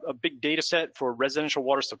don't have a big data set for residential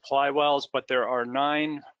water supply wells, but there are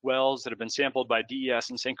 9 wells that have been sampled by DES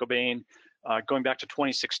and Saint-Gobain going back to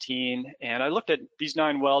 2016. And I looked at these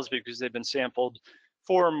 9 wells because they've been sampled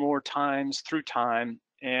 4 or more times through time.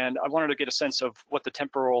 And I wanted to get a sense of what the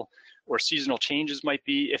temporal or seasonal changes might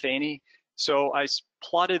be, if any. So I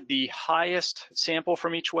plotted the highest sample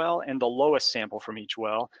from each well and the lowest sample from each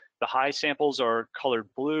well. The high samples are colored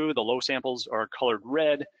blue, the low samples are colored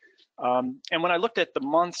red. And when I looked at the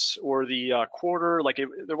months or the quarter,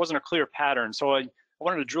 there wasn't a clear pattern. So I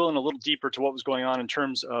wanted to drill in a little deeper to what was going on in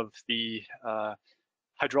terms of the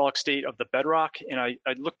hydraulic state of the bedrock. And I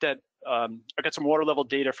looked at, I got some water level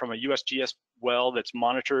data from a USGS well that's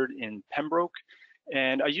monitored in Pembroke.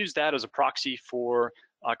 And I used that as a proxy for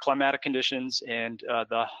climatic conditions and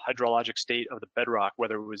the hydrologic state of the bedrock,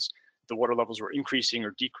 whether it was the water levels were increasing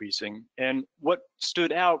or decreasing. And what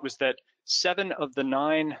stood out was that 7 of the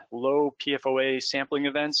 9 low PFOA sampling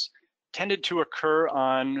events tended to occur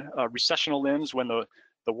on recessional limbs when the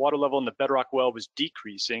water level in the bedrock well was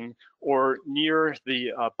decreasing, or near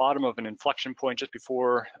the bottom of an inflection point just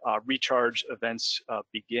before recharge events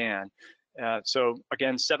began. So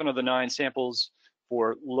again, 7 of the 9 samples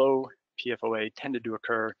for low PFOA tended to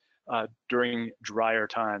occur during drier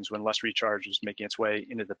times when less recharge was making its way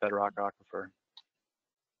into the bedrock aquifer.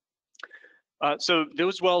 So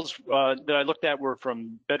those wells that I looked at were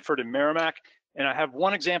from Bedford and Merrimack, and I have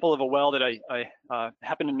one example of a well that I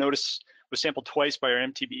happened to notice was sampled twice by our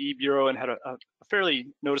MTBE Bureau and had a fairly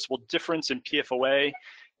noticeable difference in PFOA.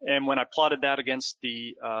 And when I plotted that against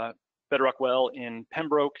the bedrock well in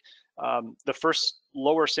Pembroke, the first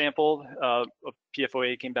lower sample of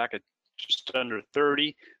PFOA came back at just under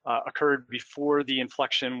 30, occurred before the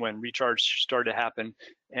inflection when recharge started to happen,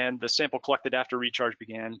 and the sample collected after recharge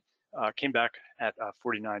began came back at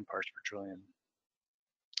 49 parts per trillion.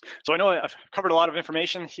 So I know I've covered a lot of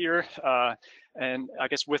information here, and I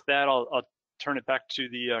guess with that, I'll turn it back to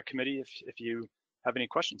the committee if you have any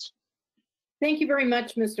questions. Thank you very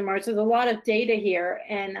much, Mr. Martz. There's a lot of data here,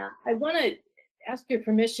 and I want to ask your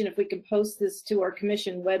permission if we can post this to our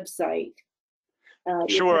commission website.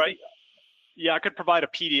 Sure. Yeah, I could provide a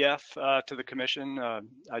PDF to the commission.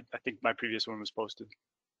 I think my previous one was posted.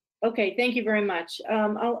 Okay, thank you very much.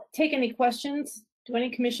 I'll take any questions. Do any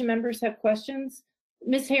commission members have questions?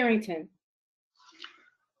 Ms. Harrington.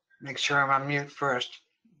 Make sure I'm on mute first.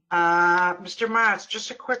 Mr. Martz,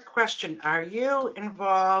 just a quick question. Are you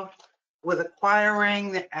involved with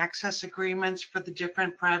acquiring the access agreements for the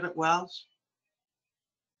different private wells?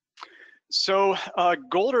 So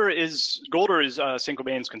Golder is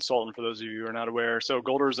Saint-Gobain's consultant, for those of you who are not aware. So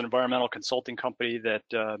Golder is an environmental consulting company that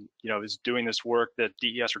is doing this work that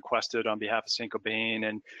DES requested on behalf of Saint-Gobain,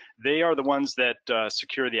 and they are the ones that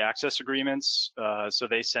secure the access agreements. So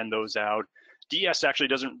they send those out. DES actually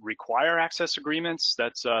doesn't require access agreements.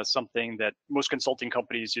 That's something that most consulting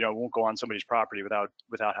companies, won't go on somebody's property without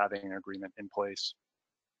having an agreement in place.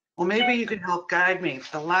 Well, maybe you can help guide me.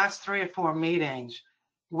 For the last 3 or 4 meetings,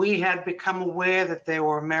 we had become aware that there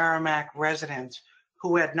were Merrimack residents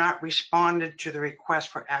who had not responded to the request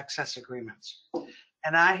for access agreements.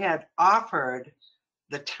 And I had offered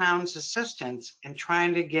the town's assistance in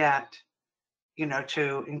trying to get,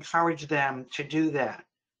 to encourage them to do that.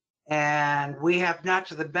 And we have not,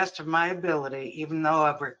 to the best of my ability, even though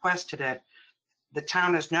I've requested it, the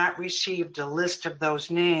town has not received a list of those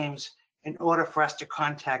names in order for us to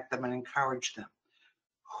contact them and encourage them.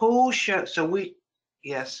 Who should, so we,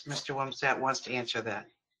 yes, Mr. Wimsatt wants to answer that.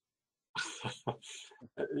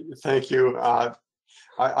 Thank you. I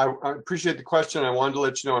appreciate the question. I wanted to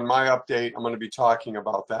let you know in my update, I'm going to be talking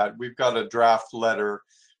about that. We've got a draft letter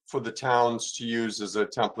for the towns to use as a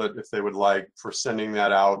template if they would like for sending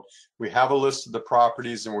that out. We have a list of the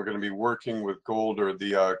properties and we're going to be working with Gold or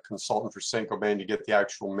the consultant for Saint-Gobain to get the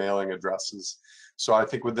actual mailing addresses. So I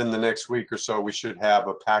think within the next week or so, we should have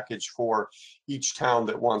a package for each town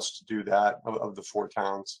that wants to do that of the 4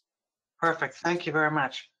 towns. Perfect. Thank you very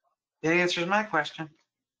much. That answers my question.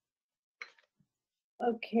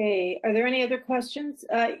 Okay, are there any other questions?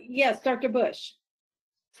 Yes, Dr. Bush.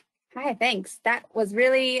 Hi, thanks. That was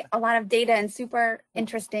really a lot of data and super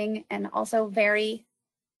interesting and also very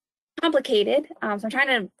complicated. So I'm trying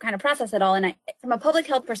to kind of process it all. And from a public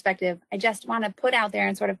health perspective, I just want to put out there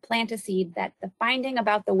and sort of plant a seed that the finding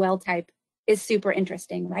about the well type is super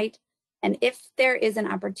interesting, right? And if there is an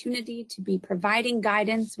opportunity to be providing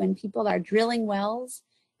guidance when people are drilling wells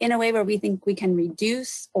in a way where we think we can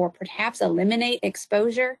reduce or perhaps eliminate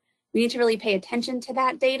exposure, we need to really pay attention to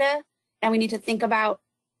that data. And we need to think about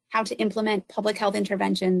how to implement public health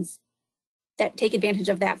interventions that take advantage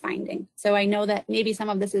of that finding. So I know that maybe some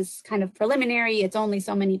of this is kind of preliminary, it's only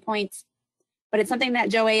so many points, but it's something that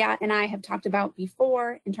Joe Ayotte and I have talked about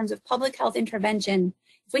before in terms of public health intervention.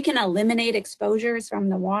 If we can eliminate exposures from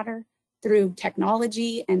the water through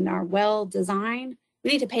technology and our well design,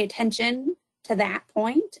 we need to pay attention to that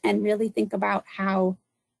point and really think about how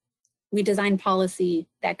we design policy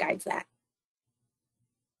that guides that.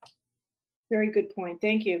 Very good point.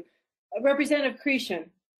 Thank you. Representative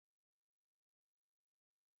Cretion.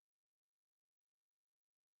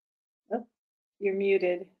 Oh, you're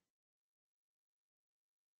muted.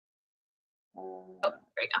 Oh, there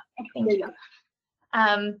we go. Thank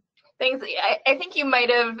you. Thanks. I think you might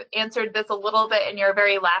have answered this a little bit in your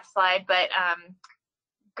very last slide, but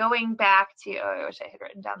going back to, oh, I wish I had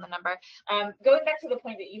written down the number. Going back to the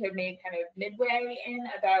point that you had made kind of midway in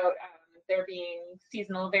about there being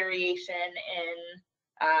seasonal variation in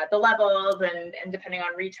the levels and depending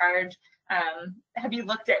on recharge, have you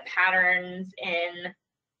looked at patterns in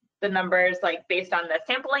the numbers like based on the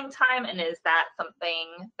sampling time? And is that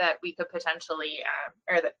something that we could potentially,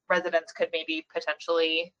 or that residents could maybe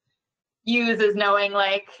potentially use as knowing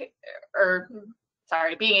like, or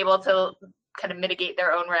sorry, being able to kind of mitigate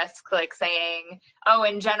their own risk, like saying, oh,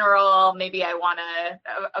 in general, maybe I want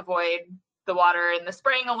to avoid the water in the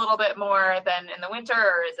spring a little bit more than in the winter,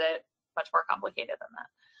 or is it much more complicated than that?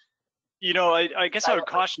 You know, I guess I would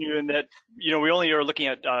caution you in that, you know, we only are looking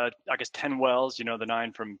at, I guess, 10 wells, you know, the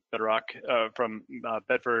 9 from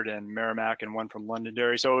Bedford and Merrimack and 1 from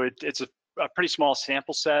Londonderry. So it's a pretty small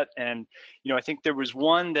sample set. And, you know, I think there was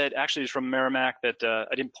one that actually is from Merrimack that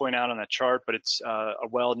I didn't point out on that chart, but it's a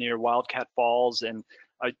well near Wildcat Falls. And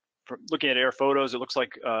from looking at air photos, it looks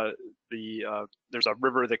like there's a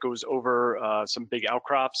river that goes over some big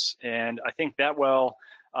outcrops. And I think that well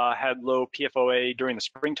had low PFOA during the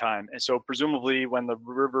springtime. And so presumably when the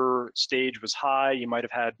river stage was high, you might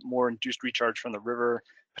have had more induced recharge from the river,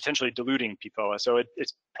 potentially diluting PFOA. So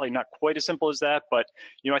it's probably not quite as simple as that, but,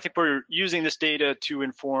 you know, I think we're using this data to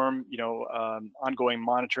inform, you know, ongoing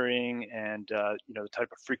monitoring and, you know, the type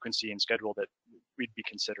of frequency and schedule that we'd be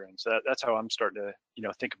considering. So that's how I'm starting to, you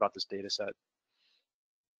know, think about this data set.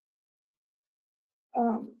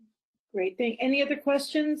 Great, any other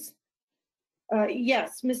questions?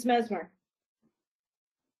 Yes, Ms. Mesmer.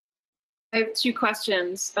 I have 2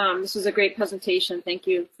 questions. This was a great presentation. Thank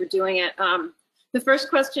you for doing it. The first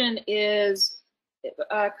question is,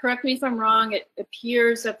 correct me if I'm wrong, it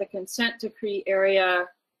appears that the consent decree area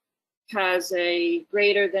has a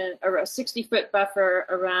greater than or a 60-foot buffer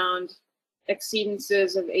around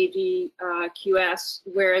exceedances of AGQS,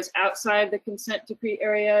 whereas outside the consent decree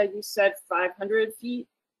area, you said 500 feet.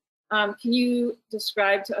 Can you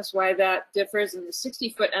describe to us why that differs? And the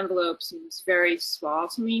 60-foot envelope seems very small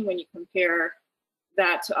to me when you compare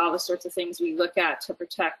that to all the sorts of things we look at to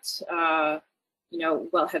protect, you know,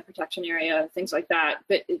 wellhead protection area, things like that.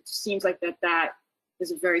 But it seems like that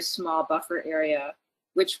is a very small buffer area,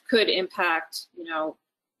 which could impact, you know,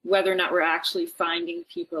 whether or not we're actually finding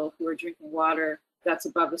people who are drinking water that's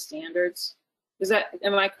above the standards.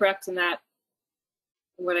 Am I correct in that,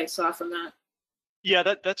 what I saw from that? Yeah,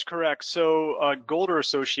 that's correct. So Golder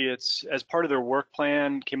Associates, as part of their work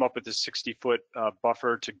plan, came up with this 60-foot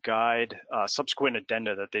buffer to guide subsequent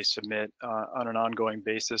addenda that they submit on an ongoing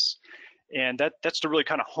basis. And that's to really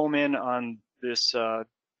kind of home in on this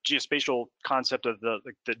geospatial concept of the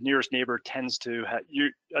nearest neighbor tends to have,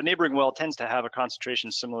 a neighboring well tends to have a concentration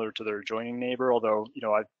similar to their adjoining neighbor, although, you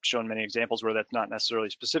know, I've shown many examples where that's not necessarily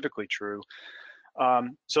specifically true.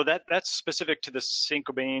 So that's specific to the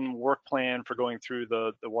Saint-Gobain work plan for going through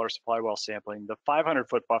the water supply well sampling. The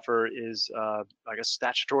 500-foot buffer is, I guess,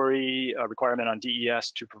 statutory requirement on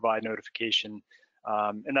DES to provide notification,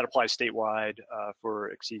 and that applies statewide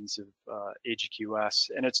for exceedance of AGQS,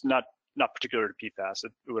 and it's not particular to PFAS.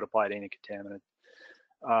 It would apply to any contaminant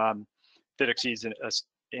that exceeds an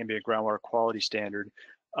ambient groundwater quality standard.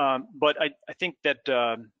 But I think that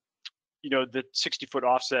you know, the 60-foot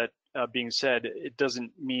offset being said, it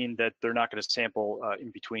doesn't mean that they're not going to sample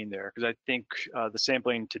in between there, because I think the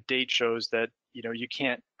sampling to date shows that, you know, you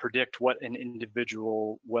can't predict what an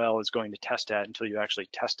individual well is going to test at until you actually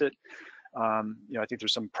test it. You know, I think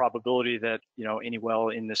there's some probability that, you know, any well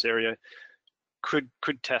in this area could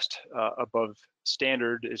test above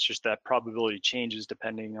standard. It's just that probability changes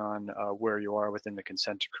depending on where you are within the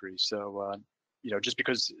consent decree. So, you know, just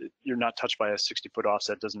because you're not touched by a 60-foot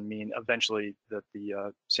offset doesn't mean eventually that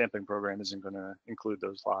the sampling program isn't going to include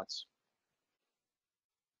those lots.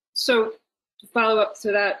 So to follow up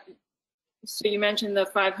to that, so you mentioned the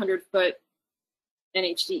 500-foot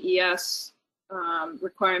NHDES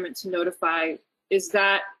requirement to notify. Is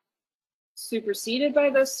that superseded by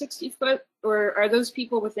the 60-foot, or are those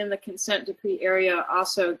people within the consent decree area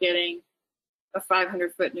also getting a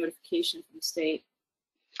 500-foot notification from the state?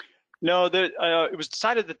 No, it was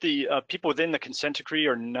decided that the people within the consent decree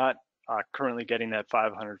are not currently getting that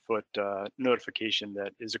 500-foot notification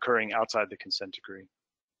that is occurring outside the consent decree.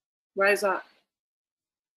 Why is that?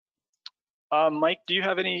 Mike, do you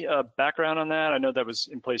have any background on that? I know that was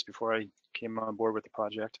in place before I came on board with the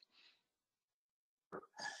project.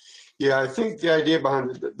 Yeah, I think the idea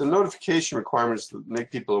behind the notification requirement is to make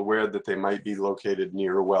people aware that they might be located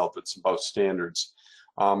near a well that's above standards.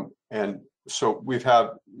 And so we've had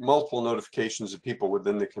multiple notifications of people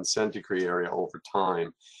within the consent decree area over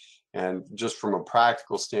time. And just from a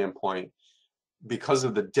practical standpoint, because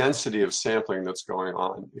of the density of sampling that's going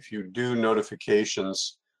on, if you do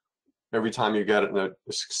notifications every time you get an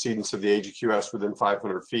exceedance of the AGQS within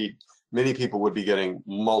 500 feet, many people would be getting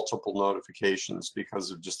multiple notifications because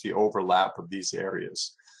of just the overlap of these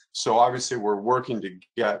areas. So obviously we're working to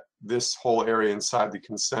get this whole area inside the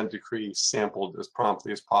consent decree sampled as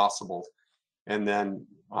promptly as possible. And then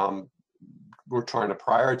we're trying to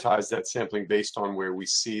prioritize that sampling based on where we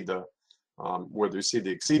see the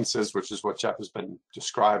exceedances, which is what Jeff has been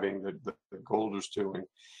describing, the Golder's doing.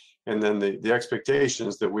 And then the expectation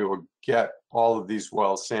is that we will get all of these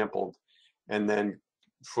wells sampled, and then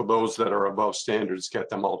for those that are above standards, get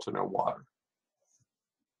them alternate water.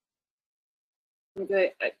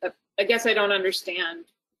 Okay, I guess I don't understand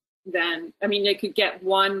then. I mean, they could get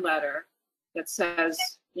one letter that says,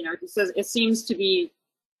 you know, it seems to be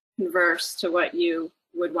converse to what you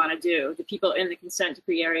would want to do. The people in the consent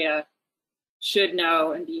decree area should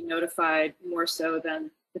know and be notified more so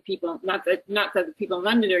than the people, not that the people in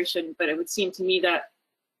Londonderry shouldn't, but it would seem to me that,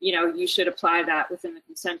 you know, you should apply that within the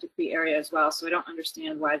consent decree area as well. So I don't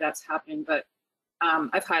understand why that's happening, but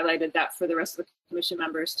I've highlighted that for the rest of the commission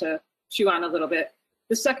members to chew on a little bit.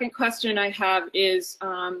 The second question I have is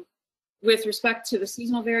with respect to the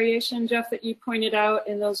seasonal variation, Jeff, that you pointed out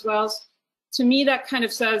in those wells. To me, that kind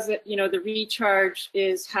of says that, you know, the recharge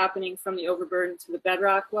is happening from the overburden to the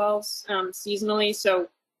bedrock wells seasonally. So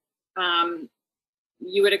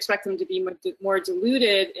you would expect them to be more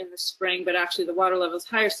diluted in the spring, but actually the water level is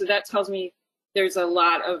higher. So that tells me there's a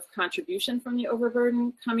lot of contribution from the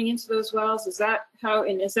overburden coming into those wells. Is that how,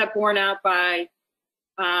 and is that borne out by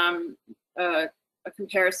a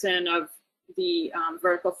comparison of the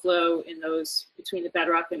vertical flow in those between the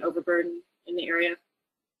bedrock and overburden in the area?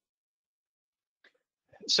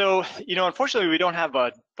 So, you know, unfortunately, we don't have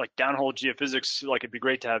like downhole geophysics. Like, it'd be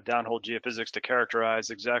great to have downhole geophysics to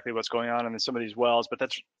characterize exactly what's going on in some of these wells, but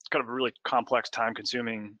that's kind of a really complex,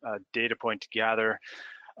 time-consuming data point to gather.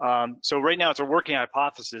 So right now, it's a working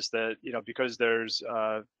hypothesis that, you know, because there's,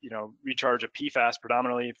 you know, recharge of PFAS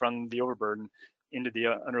predominantly from the overburden into the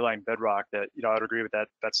underlying bedrock, that, you know, I would agree with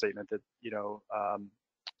that statement that, you know,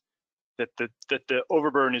 that the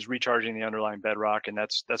overburden is recharging the underlying bedrock, and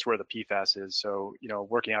that's where the PFAS is. So, you know,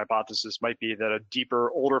 working hypothesis might be that a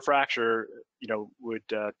deeper, older fracture, you know, would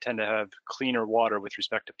tend to have cleaner water with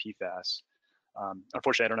respect to PFAS.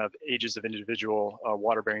 Unfortunately, I don't have ages of individual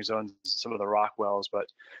water-bearing zones in some of the rock wells, but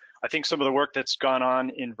I think some of the work that's gone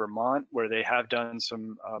on in Vermont, where they have done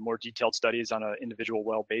some more detailed studies on an individual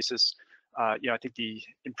well basis, I think the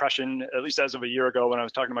impression, at least as of a year ago when I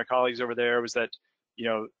was talking to my colleagues over there, was that,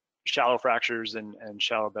 shallow fractures and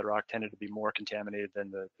shallow bedrock tended to be more contaminated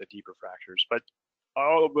than the deeper fractures. But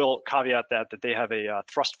I will caveat that they have a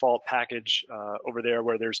thrust fault package over there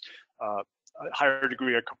where there's a higher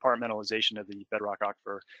degree of compartmentalization of the bedrock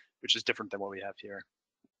aquifer, which is different than what we have here.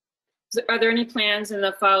 Are there any plans in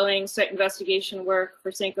the following site investigation work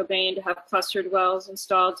for St. Gobain to have clustered wells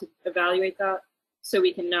installed to evaluate that, so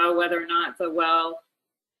we can know whether or not the well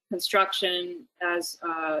construction, as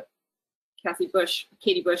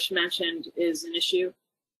Katie Bush mentioned, is an issue?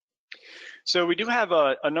 So we do have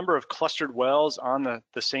a number of clustered wells on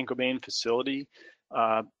the St. Gobain facility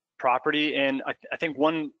property, and I think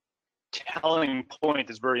one telling point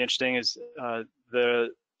that's very interesting is the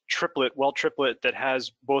well triplet that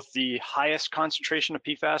has both the highest concentration of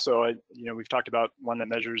PFAS. So we've talked about one that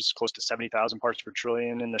measures close to 70,000 parts per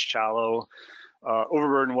trillion in the shallow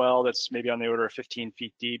overburden well that's maybe on the order of 15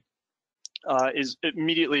 feet deep, is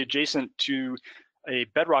immediately adjacent to a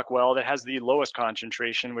bedrock well that has the lowest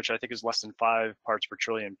concentration, which I think is less than 5 parts per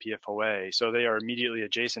trillion PFOA. So they are immediately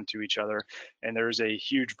adjacent to each other, and there's a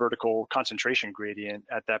huge vertical concentration gradient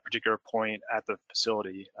at that particular point at the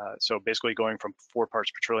facility. So basically going from 4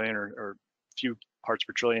 parts per trillion or few parts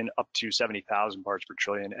per trillion up to 70,000 parts per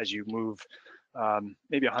trillion as you move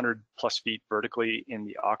maybe 100 plus feet vertically in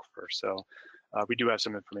the aquifer. So we do have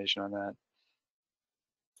some information on that.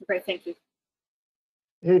 Great, thank you.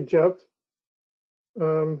 Hey, Jeff.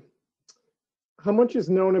 How much is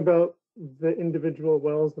known about the individual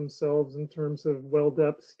wells themselves in terms of well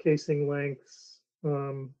depths, casing lengths,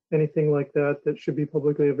 anything like that that should be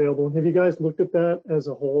publicly available? Have you guys looked at that as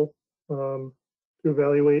a whole to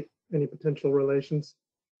evaluate any potential relations?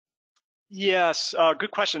 Yes,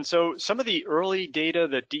 good question. So some of the early data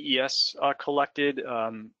that DES collected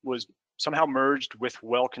was somehow merged with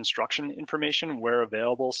well construction information where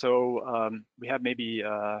available. So we have maybe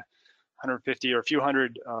 150 or a few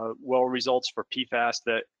hundred well results for PFAS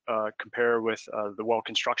that compare with the well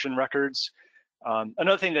construction records.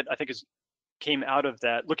 Another thing that I think came out of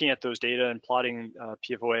that, looking at those data and plotting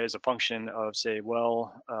PFOA as a function of, say,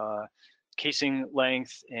 well casing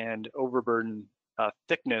length and overburden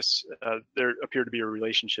thickness, there appeared to be a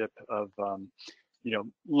relationship of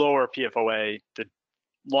lower PFOA, the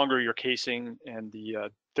longer your casing and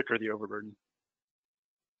the thicker the overburden.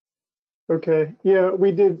 Okay, yeah,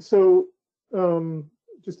 we did. So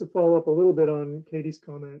just to follow up a little bit on Katie's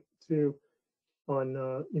comment too,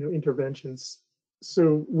 on interventions.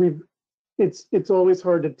 So it's always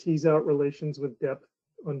hard to tease out relations with depth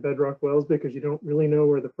on bedrock wells because you don't really know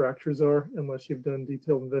where the fractures are unless you've done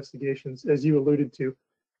detailed investigations, as you alluded to.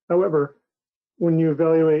 However, when you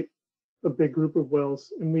evaluate a big group of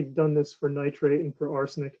wells, and we've done this for nitrate and for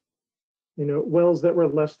arsenic, wells that were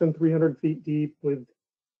less than 300 feet deep with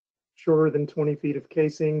shorter than 20 feet of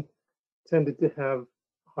casing tended to have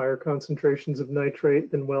higher concentrations of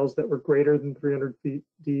nitrate than wells that were greater than 300 feet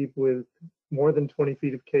deep with more than 20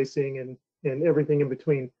 feet of casing and everything in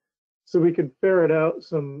between. So we could ferret out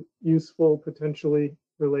some useful, potentially,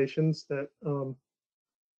 relations that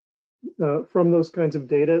from those kinds of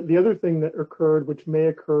data. The other thing that occurred, which may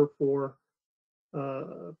occur for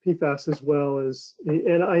PFAS as well, is,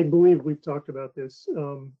 and I believe we've talked about this,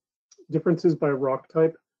 differences by rock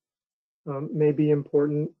type may be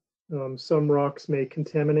important. Some rocks may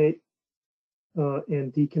contaminate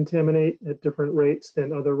and decontaminate at different rates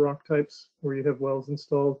than other rock types where you have wells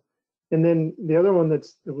installed. And then the other one that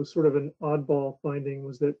was sort of an oddball finding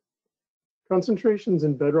was that concentrations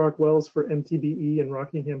in bedrock wells for MTBE in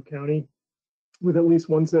Rockingham County, with at least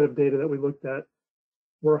one set of data that we looked at,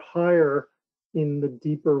 were higher in the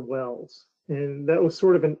deeper wells. And that was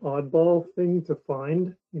sort of an oddball thing to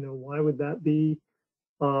find. Why would that be?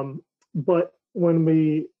 But when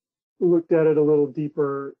we looked at it a little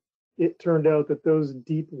deeper, it turned out that those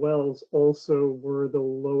deep wells also were the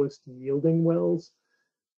lowest yielding wells,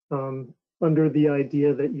 under the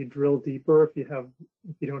idea that you drill deeper if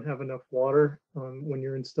you don't have enough water when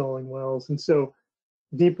you're installing wells. And so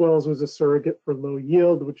deep wells was a surrogate for low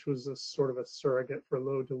yield, which was a sort of a surrogate for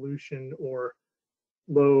low dilution or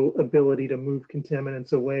low ability to move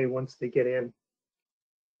contaminants away once they get in.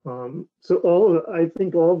 So I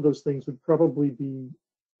think all of those things would probably be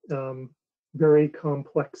very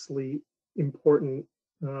complexly important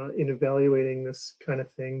in evaluating this kind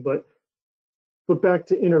of thing. But back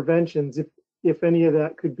to interventions, if any of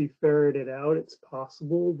that could be ferreted out, it's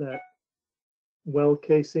possible that well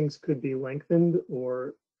casings could be lengthened,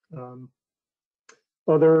 or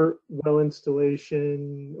other well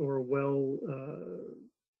installation or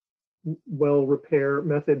well repair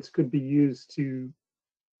methods could be used to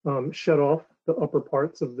shut off the upper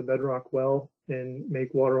parts of the bedrock well and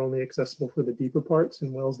make water only accessible for the deeper parts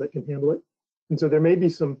and wells that can handle it. And so there may be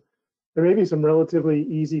some relatively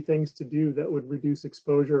easy things to do that would reduce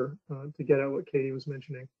exposure to get at what Katie was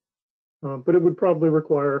mentioning. But it would probably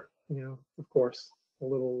require, of course, a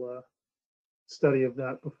little study of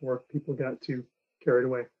that before people got too carried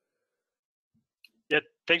away. Yeah,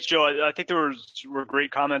 thanks, Joe. I think there were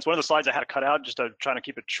great comments. One of the slides I had to cut out, just trying to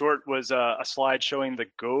keep it short, was a slide showing the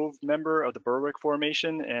Gove member of the Berwick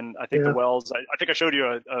Formation, and I think the wells. I think I showed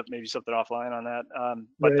you maybe something offline on that.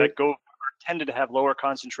 But that Gove tended to have lower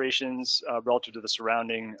concentrations relative to the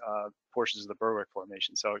surrounding portions of the Berwick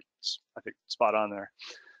Formation. So it's, I think, spot on there.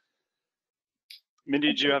 Mindy,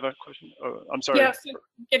 did you have a question? Oh, I'm sorry. Yeah, so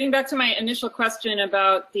getting back to my initial question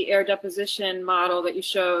about the air deposition model that you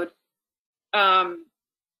showed,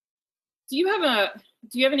 do you have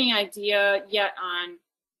any idea yet on,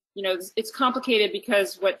 it's complicated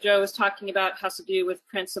because what Joe was talking about has to do with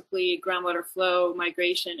principally groundwater flow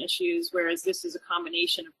migration issues, whereas this is a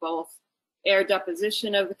combination of both air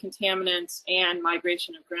deposition of the contaminants and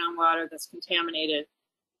migration of groundwater that's contaminated.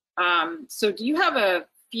 So do you have a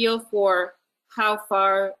feel for how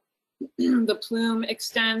far the plume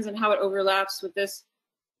extends and how it overlaps with this?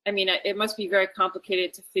 I mean, it must be very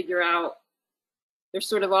complicated to figure out. They're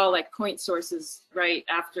sort of all like point sources, right?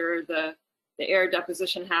 After the air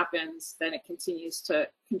deposition happens, then it continues to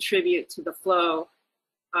contribute to the flow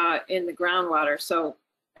in the groundwater. So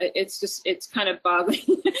it's kind of boggling.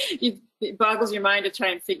 It boggles your mind to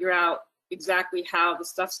try and figure out exactly how the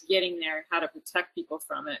stuff's getting there, how to protect people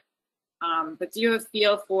from it. But do you have a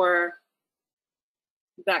feel for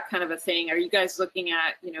that kind of a thing? Are you guys looking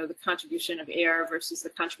at, the contribution of air versus the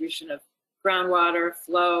contribution of groundwater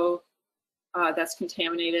flow that's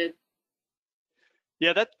contaminated?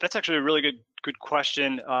 Yeah, that's actually a really good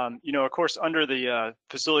question. Of course, under the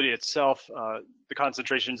facility itself, the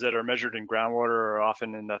concentrations that are measured in groundwater are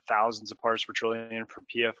often in the thousands of parts per trillion for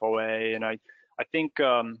PFOA, and I think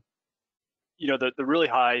the really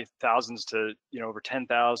high thousands to over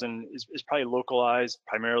 10,000 is probably localized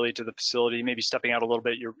primarily to the facility. Maybe stepping out a little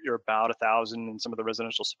bit, you're about 1,000 in some of the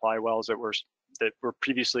residential supply wells that were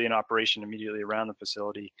previously in operation immediately around the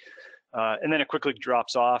facility. And then it quickly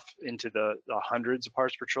drops off into the hundreds of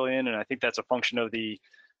parts per trillion. And I think that's a function of the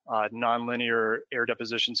nonlinear air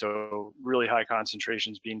deposition. So really high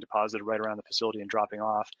concentrations being deposited right around the facility and dropping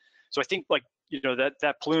off. So I think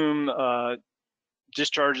that plume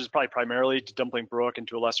discharges probably primarily to Dumpling Brook and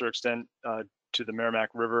to a lesser extent to the Merrimack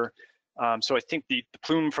River. So I think the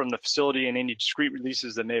plume from the facility and any discrete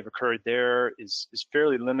releases that may have occurred there is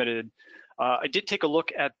fairly limited. I did take a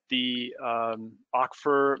look at the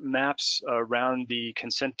aquifer maps around the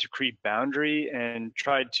consent decree boundary and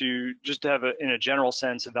tried to just have in a general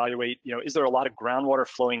sense, evaluate, is there a lot of groundwater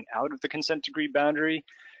flowing out of the consent decree boundary?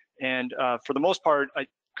 And for the most part,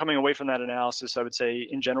 coming away from that analysis, I would say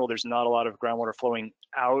in general, there's not a lot of groundwater flowing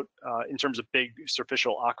out in terms of big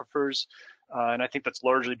superficial aquifers. And I think that's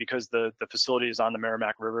largely because the facility is on the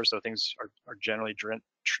Merrimack River, so things are generally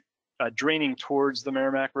draining towards the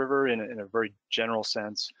Merrimack River in a very general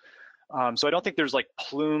sense. So I don't think there's like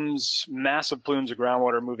massive plumes of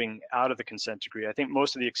groundwater moving out of the consent decree. I think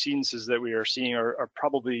most of the exceedances that we are seeing are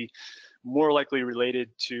probably more likely related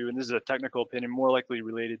to, and this is a technical opinion, more likely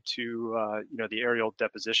related to the aerial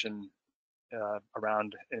deposition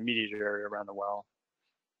around an immediate area around the well.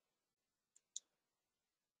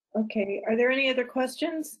 Okay, are there any other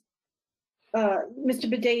questions?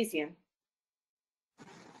 Mr. Badazian.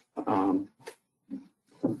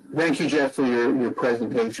 Thank you, Jeff, for your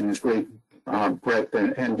presentation. It's great breadth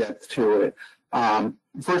and depth to it.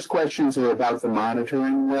 First questions are about the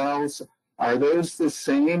monitoring wells. Are those the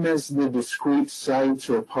same as the discrete sites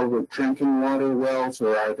or public drinking water wells,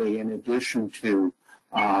 or are they in addition to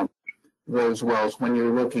those wells when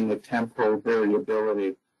you're looking at temporal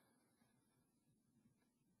variability?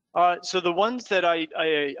 So the ones that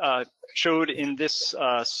I showed in this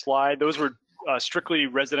slide, those were strictly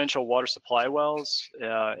residential water supply wells,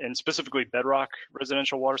 and specifically bedrock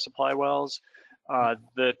residential water supply wells.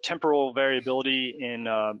 The temporal variability in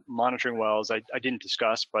monitoring wells I didn't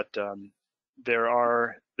discuss, but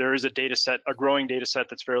there is a growing data set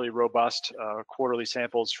that's fairly robust, quarterly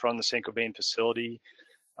samples from the St. Cobain facility,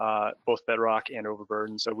 both bedrock and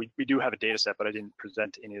overburden. So we do have a data set, but I didn't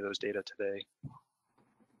present any of those data today.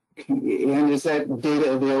 And is that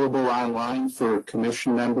data available online for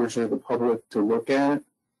commission members or the public to look at?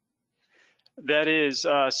 That is,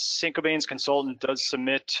 St. Cobain's consultant does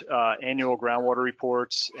submit annual groundwater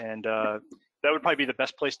reports, and that would probably be the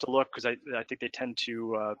best place to look, because I think they tend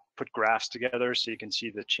to put graphs together so you can see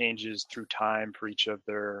the changes through time for each of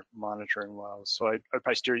their monitoring wells. So I'd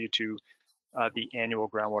probably steer you to the annual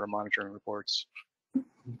groundwater monitoring reports.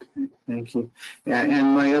 Okay, thank you.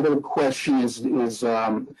 And my other question is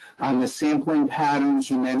on the sampling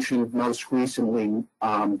patterns. You mentioned most recently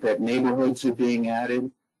that neighborhoods are being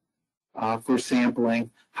added for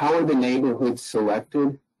sampling. How are the neighborhoods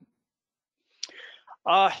selected?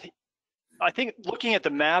 I think looking at the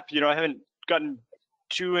map, I haven't gotten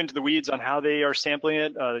too into the weeds on how they are sampling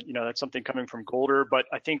it. That's something coming from Golder, but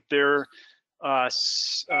I think their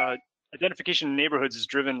identification in neighborhoods is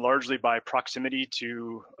driven largely by proximity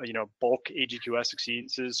to, bulk AGQS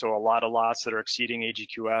exceedances. So a lot of lots that are exceeding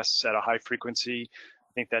AGQS at a high frequency,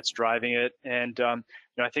 I think that's driving it. And,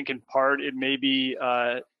 I think in part it may be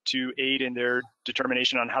to aid in their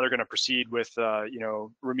determination on how they're going to proceed with,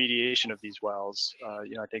 remediation of these wells.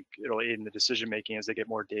 I think it'll aid in the decision-making as they get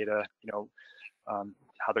more data,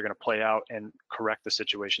 how they're going to play out and correct the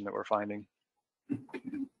situation that we're finding.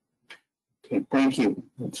 Okay, thank you.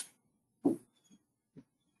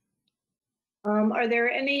 Are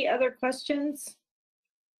there any other questions?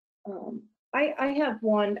 I have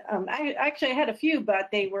one. I had a few, but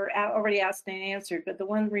they were already asked and answered. But the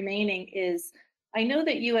one remaining is, I know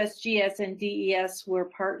that USGS and DES were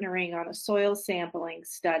partnering on a soil sampling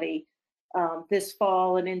study this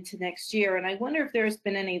fall and into next year. And I wonder if there's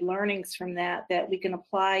been any learnings from that we can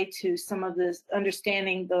apply to some of this,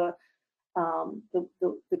 understanding the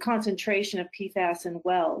concentration of PFAS in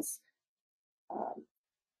wells.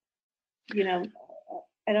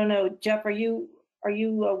 I don't know, Jeff, are you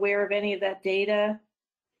aware of any of that data?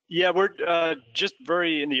 Yeah, we're just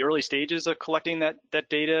very in the early stages of collecting that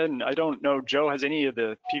data, and I don't know, Joe, has any of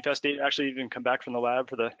the PFAS data actually even come back from the lab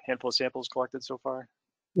for the handful of samples collected so far?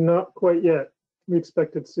 Not quite yet. We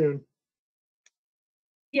expect it soon.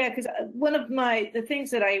 Yeah, because one of the things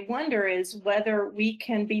that I wonder is whether we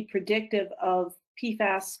can be predictive of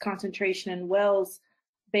PFAS concentration in wells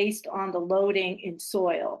based on the loading in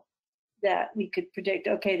soil, that we could predict,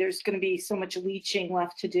 okay, there's going to be so much leaching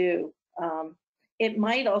left to do. It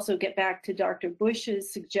might also get back to Dr.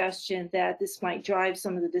 Bush's suggestion that this might drive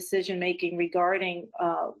some of the decision making regarding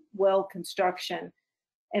well construction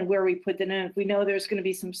and where we put them in. If we know there's going to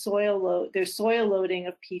be some soil loading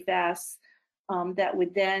of PFAS that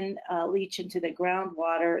would then leach into the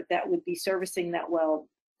groundwater that would be servicing that well,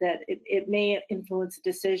 that it may influence a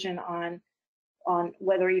decision on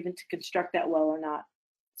whether even to construct that well or not.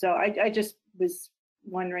 So I just was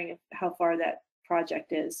wondering how far that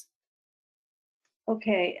project is.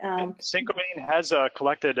 Okay. Saint-Gobain has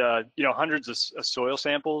collected, hundreds of soil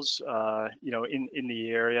samples, in the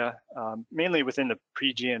area, mainly within the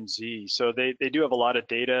pre-GMZ. So they do have a lot of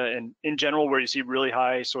data, and in general, where you see really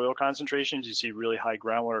high soil concentrations, you see really high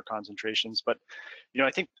groundwater concentrations. But, I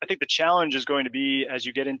think the challenge is going to be as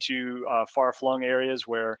you get into far-flung areas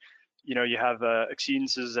where, you have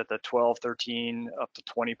exceedances at the 12, 13, up to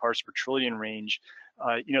 20 parts per trillion range.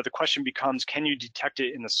 The question becomes, can you detect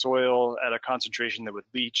it in the soil at a concentration that would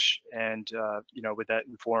leach, and would that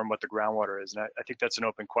inform what the groundwater is? And I think that's an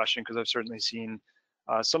open question, because I've certainly seen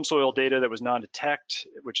some soil data that was non-detect,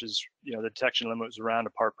 which is, the detection limit was around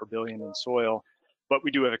a part per billion in soil, but we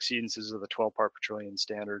do have exceedances of the 12 part per trillion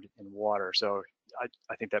standard in water. So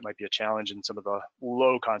I think that might be a challenge in some of the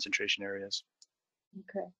low concentration areas.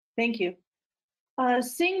 Okay, thank you.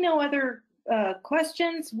 Seeing no other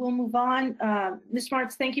questions, we'll move on. Ms.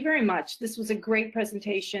 Martz, thank you very much. This was a great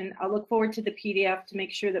presentation. I'll look forward to the PDF to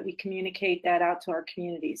make sure that we communicate that out to our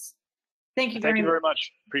communities. Thank you very much. Thank you very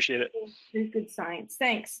much. Appreciate it. Good science.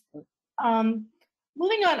 Thanks.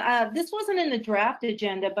 Moving on, this wasn't in the draft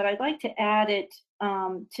agenda, but I'd like to add it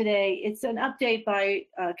today. It's an update by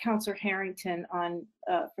Councillor Harrington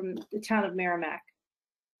from the town of Merrimack.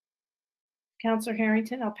 Councillor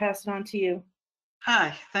Harrington, I'll pass it on to you.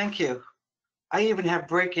 Hi, thank you. I even have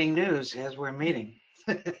breaking news as we're meeting,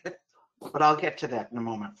 but I'll get to that in a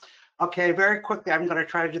moment. Okay, very quickly, I'm going to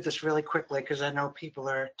try to do this really quickly because I know people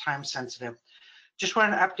are time sensitive. Just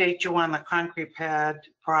wanted to update you on the concrete pad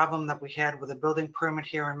problem that we had with a building permit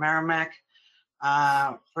here in Merrimack.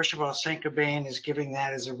 First of all, Saint-Gobain is giving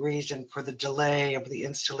that as a reason for the delay of the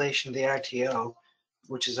installation of the RTO,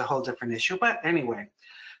 which is a whole different issue. But anyway,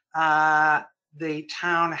 the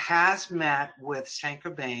town has met with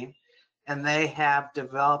Saint-Gobain, and they have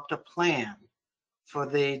developed a plan for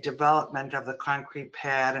the development of the concrete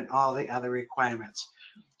pad and all the other requirements.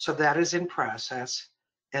 So that is in process,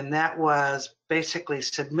 and that was basically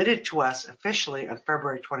submitted to us officially on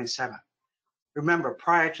February 27th. Remember,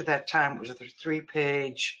 prior to that time, it was a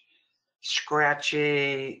 3-page,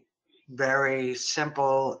 scratchy very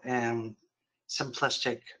simple and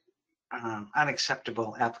simplistic,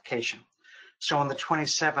 unacceptable application. So on the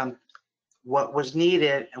 27th, what was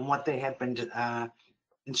needed and what they had been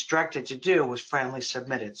instructed to do was finally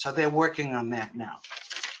submitted. So they're working on that now.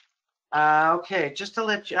 Okay, just to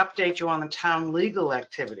update you on the town legal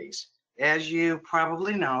activities. As you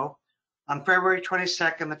probably know, on February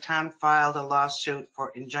 22nd, the town filed a lawsuit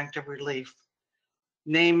for injunctive relief,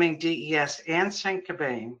 naming DES and St.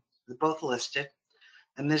 Cobain, they're both listed.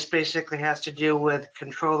 And this basically has to do with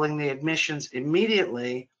controlling the admissions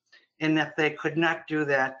immediately, and if they could not do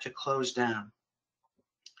that, to close down.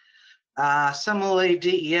 Similarly,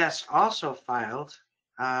 DES also filed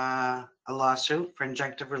a lawsuit for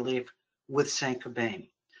injunctive relief with St. Cobain.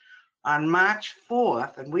 On March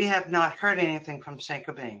 4th, and we have not heard anything from St.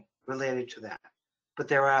 Cobain related to that, but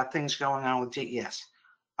there are things going on with DES.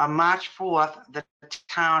 On March 4th, the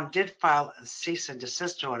town did file a cease and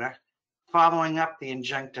desist order following up the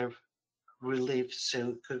injunctive relief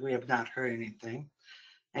suit because we have not heard anything.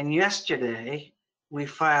 And yesterday, we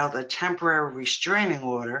filed a temporary restraining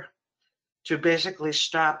order to basically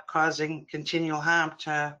stop causing continual harm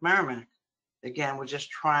to Merrimack. Again, we're just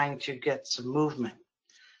trying to get some movement.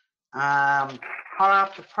 Hot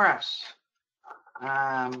off the press.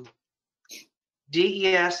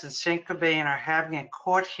 DES and St. Cobain are having a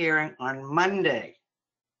court hearing on Monday.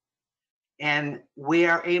 And we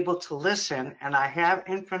are able to listen, and I have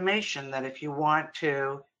information that if you want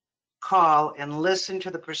to call and listen to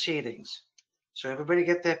the proceedings. So everybody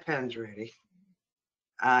get their pens ready.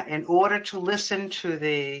 In order to listen to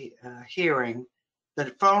the hearing, the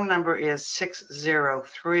phone number is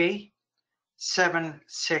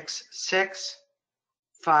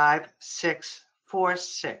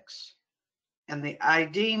 603-766-5646. And the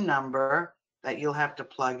ID number that you'll have to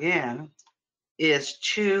plug in is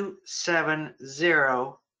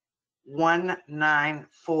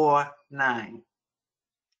 270-1949.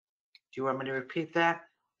 Do you want me to repeat that?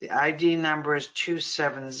 The ID number is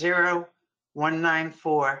 270-1949.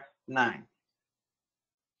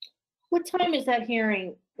 What time is that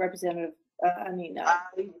hearing, Representative?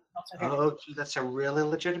 Oh, gee, that's a really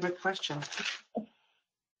legitimate question.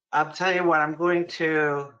 I'll tell you what, I'm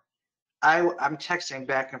texting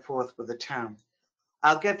back and forth with the town.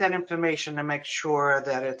 I'll get that information to make sure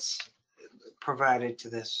that it's provided to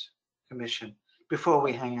this commission before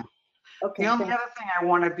we hang up. Okay, the only other thing I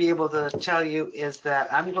want to be able to tell you is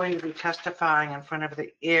that I'm going to be testifying in front of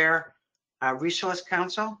the Air Resource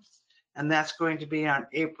Council, and that's going to be on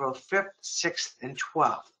April 5th, 6th, and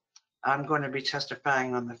 12th. I'm going to be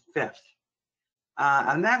testifying on the 5th.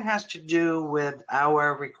 And that has to do with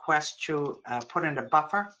our request to put in a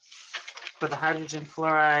buffer for the hydrogen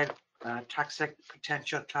fluoride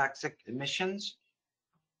potential toxic emissions.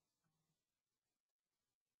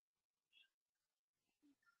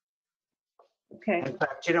 Okay. In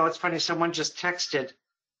fact, you know, it's funny, someone just texted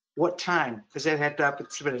what time, because they had to be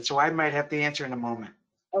submitted, so I might have the answer in a moment.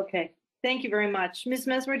 Okay, thank you very much. Ms.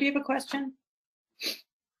 Mesmer, do you have a question?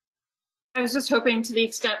 I was just hoping, to the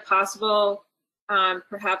extent possible,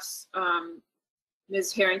 perhaps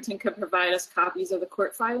Ms. Harrington could provide us copies of the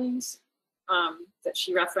court filings that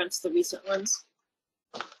she referenced, the recent ones.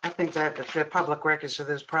 I think that if they're public records, so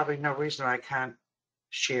there's probably no reason I can't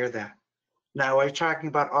share that. Now, are you talking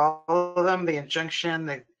about all of them, the injunction,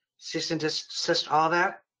 the cease and desist, all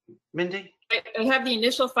that, Mindy? I have the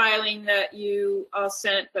initial filing that you all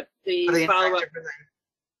sent, but the follow-up,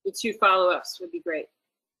 the two follow-ups would be great.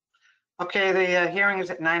 Okay, the hearing is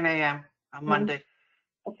at 9 a.m. on Monday.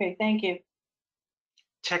 Okay, thank you.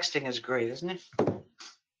 Texting is great, isn't it?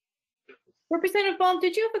 Representative Baum,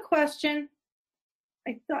 did you have a question?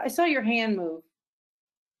 I saw your hand move.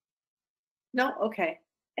 No? Okay.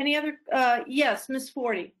 Any other? Yes, Ms.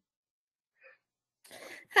 Forty.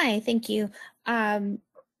 Hi, thank you.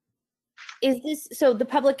 Is this, so the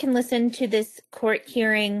public can listen to this court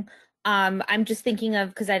hearing? I'm just thinking of,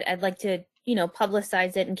 because I'd like to, you know,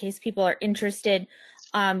 publicize it in case people are interested.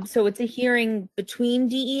 So it's a hearing between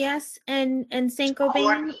DES and St.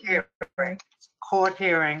 Cobain? Court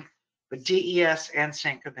hearing with DES and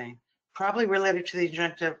St. Cobain, probably related to the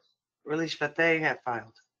injunctive release that they have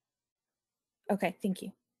filed. Okay, thank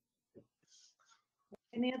you.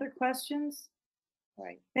 Any other questions? All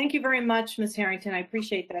right. Thank you very much, Ms. Harrington. I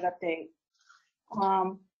appreciate that update.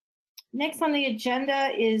 Next on the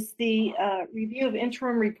agenda is the review of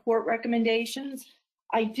interim report recommendations.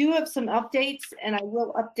 I do have some updates, and I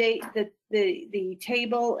will update the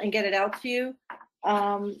table and get it out to you.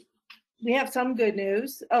 We have some good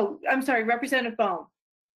news. Oh, I'm sorry, Representative Baum.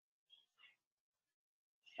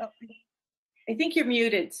 Oh, I think you're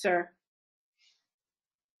muted, sir.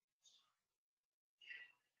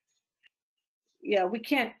 Yeah, we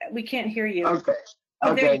can't hear you. Okay.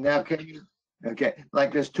 Oh, there Okay, you now can you, okay,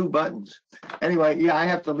 like there's two buttons. Anyway, yeah, I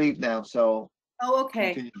have to leave now, so. Oh,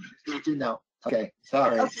 okay. Continue now. Okay,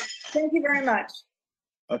 sorry. Okay. Thank you very much.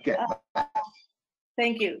 Okay.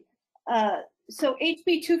 Thank you. So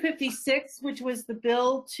HB 256, which was the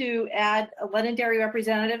bill to add Londonderry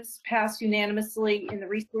representatives, passed unanimously in the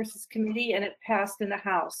Resources Committee, and it passed in the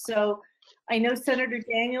House. So I know Senator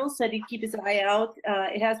Daniels said he'd keep his eye out.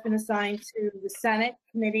 It has been assigned to the Senate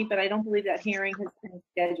Committee, but I don't believe that hearing has been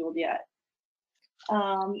scheduled yet.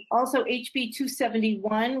 Also HB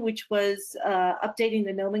 271, which was updating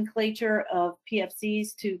the nomenclature of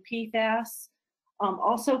PFCs to PFAS,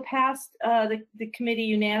 also passed the committee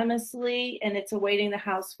unanimously, and it's awaiting the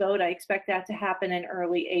House vote. I expect that to happen in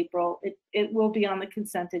early April. It will be on the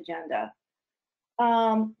consent agenda.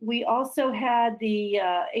 We also had the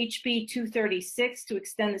HB 236 to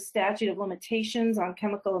extend the statute of limitations on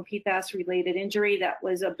chemical and PFAS related injury. That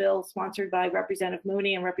was a bill sponsored by Representative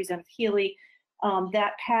Mooney and Representative Healy.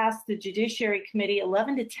 That passed the Judiciary Committee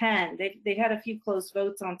 11 to 10. They've had a few close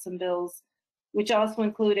votes on some bills, which also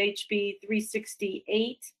include HB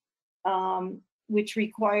 368, which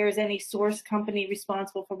requires any source company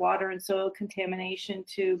responsible for water and soil contamination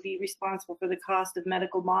to be responsible for the cost of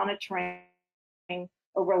medical monitoring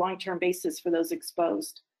over a long-term basis for those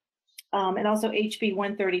exposed. And also HB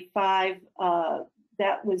 135,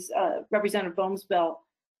 that was Representative Bohm's bill.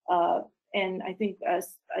 And I think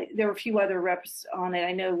there were a few other reps on it.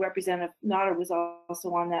 I know Representative Notter was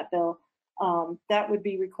also on that bill. That would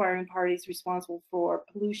be requiring parties responsible for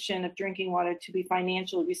pollution of drinking water to be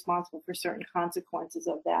financially responsible for certain consequences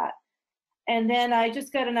of that. And then I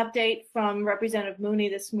just got an update from Representative Mooney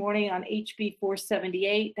this morning on HB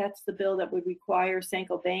 478. That's the bill that would require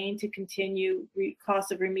Saint-Gobain to continue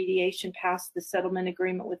cost of remediation past the settlement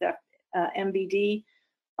agreement with MBD.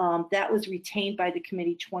 That was retained by the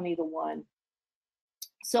committee 20 to 1.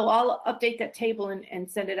 So I'll update that table and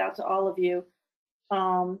send it out to all of you.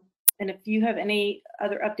 And if you have any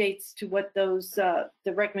other updates to what those the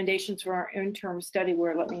recommendations for our interim study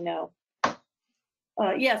were, let me know.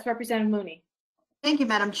 Yes, Representative Mooney. Thank you,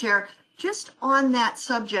 Madam Chair. Just on that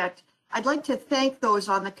subject, I'd like to thank those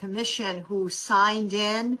on the commission who signed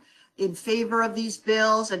in favor of these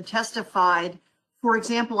bills and testified. For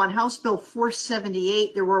example, on House Bill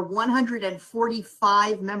 478, there were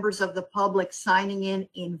 145 members of the public signing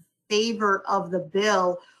in favor of the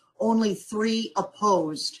bill, only 3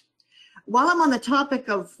 opposed. While I'm on the topic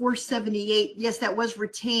of 478, yes, that was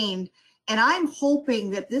retained, and I'm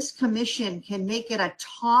hoping that this commission can make it a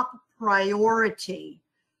top priority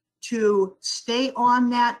to stay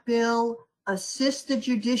on that bill, assist the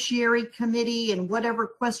Judiciary Committee in whatever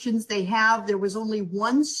questions they have. There was only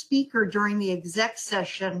one speaker during the exec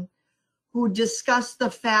session who discussed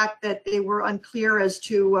the fact that they were unclear as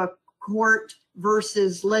to court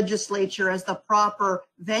versus legislature as the proper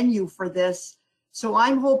venue for this. So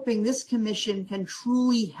I'm hoping this commission can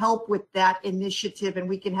truly help with that initiative, and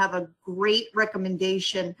we can have a great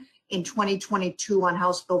recommendation in 2022 on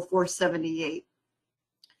House Bill 478.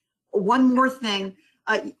 One more thing.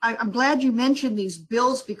 I'm glad you mentioned these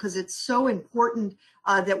bills because it's so important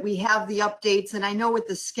that we have the updates. And I know with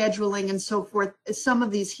the scheduling and so forth, some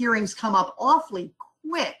of these hearings come up awfully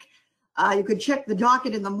quick. You could check the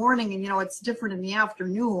docket in the morning and, you know, it's different in the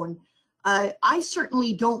afternoon. I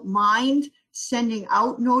certainly don't mind sending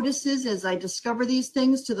out notices as I discover these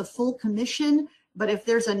things to the full commission. But if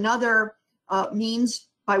there's another means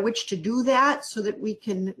by which to do that so that we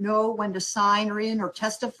can know when to sign or in or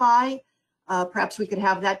testify, perhaps we could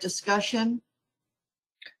have that discussion.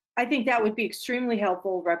 I think that would be extremely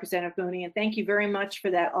helpful, Representative Mooney, and thank you very much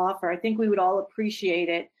for that offer. I think we would all appreciate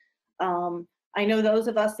it. I know those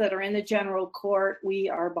of us that are in the general court, we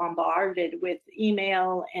are bombarded with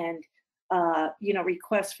email and you know,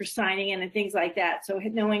 requests for signing in and things like that. So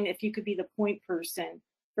knowing if you could be the point person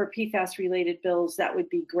for PFAS related bills, that would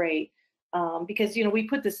be great. Because, you know, we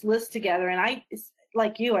put this list together and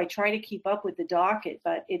like you, I try to keep up with the docket,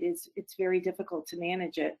 but it's very difficult to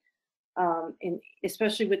manage it.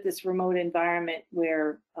 Especially with this remote environment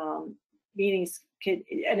where meetings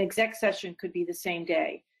an exec session could be the same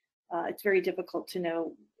day. It's very difficult to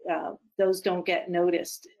know, those don't get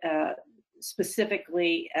noticed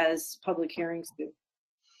specifically as public hearings do.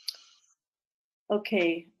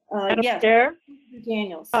 Okay, yes. Chair?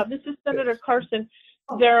 Daniels. This is Senator Carson.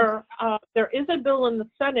 There is a bill in the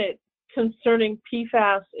Senate concerning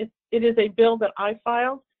PFAS. It is a bill that I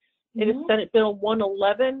filed. It is Senate Bill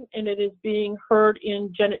 111, and it is being heard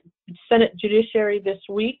in Senate Judiciary this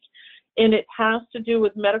week. And it has to do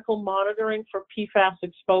with medical monitoring for PFAS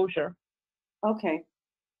exposure. Okay.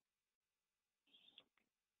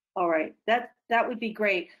 All right, that would be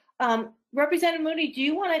great. Representative Mooney, do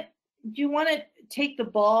you want to take the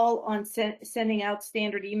ball on sending out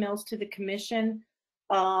standard emails to the commission?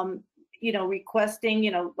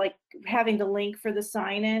 Requesting, like having the link for the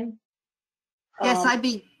sign-in? Yes, I'd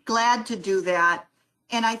be glad to do that.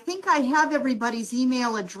 And I think I have everybody's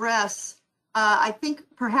email address. I think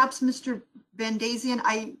perhaps Mr. Bandazian,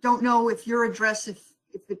 I don't know if your address, if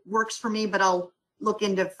it works for me, but I'll look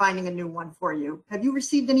into finding a new one for you. Have you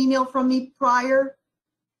received an email from me prior?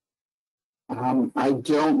 I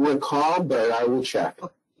don't recall, but I will check.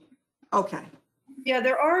 Okay. Yeah,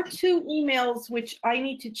 there are 2 emails which I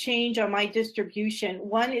need to change on my distribution.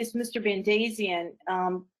 One is Mr. Bandazian.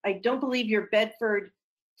 I don't believe your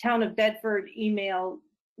Town of Bedford email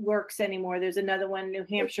works anymore. There's another one, New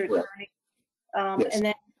Hampshire Attorney. Yes. And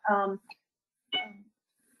then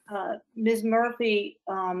Ms. Murphy,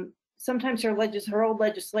 sometimes her old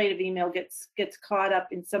legislative email gets caught up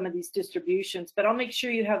in some of these distributions, but I'll make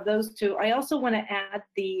sure you have those 2. I also want to add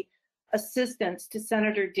the assistants to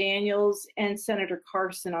Senator Daniels and Senator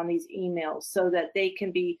Carson on these emails so that they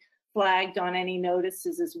can be flagged on any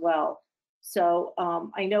notices as well. So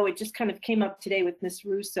I know it just kind of came up today with Ms.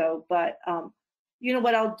 Russo, but you know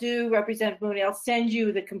what I'll do, Representative Mooney, I'll send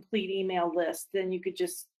you the complete email list. Then you could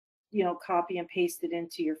just, copy and paste it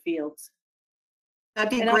into your fields. That'd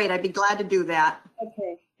be great. I'd be glad to do that.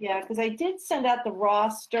 Okay, yeah, because I did send out the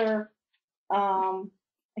roster,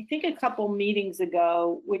 I think a couple meetings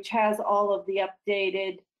ago, which has all of the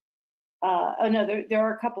updated, there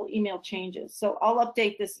are a couple email changes. So I'll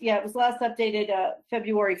update this. Yeah, it was last updated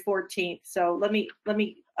February 14th. So let me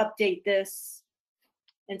update this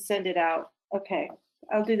and send it out. Okay,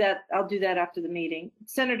 I'll do that. I'll do that after the meeting.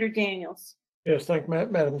 Senator Daniels. Yes, thank you,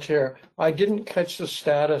 Madam Chair. I didn't catch the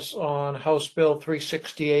status on House Bill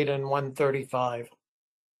 368 and 135.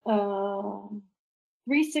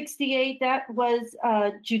 368, that was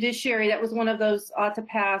judiciary. That was one of those ought to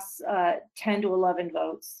pass 10 to 11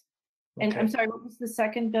 votes. And Okay. I'm sorry, what was the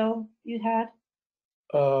second bill you had?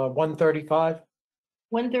 135?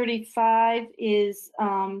 135 is,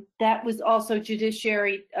 that was also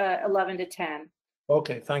judiciary 11 to 10.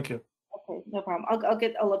 Okay, thank you. Okay, no problem. I'll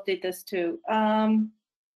update this too.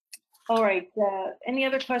 All right, any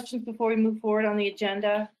other questions before we move forward on the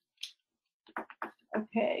agenda?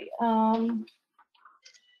 Okay.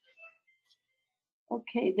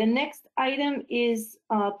 Okay, the next item is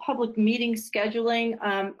public meeting scheduling.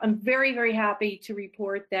 I'm very, very happy to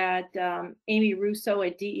report that Amy Russo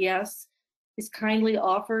at DES is kindly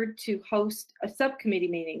offered to host a subcommittee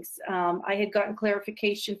meetings. I had gotten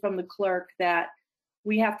clarification from the clerk that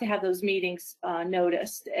we have to have those meetings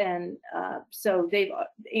noticed, and so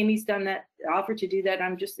Amy's done that, offered to do that.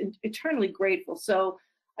 I'm just eternally grateful. So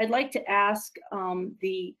I'd like to ask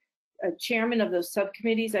the chairman of those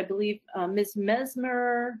subcommittees, I believe Ms.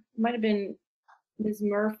 Mesmer, might have been Ms.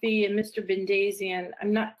 Murphy and Mr. Bandazian,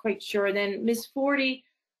 I'm not quite sure. Then Ms. Forty,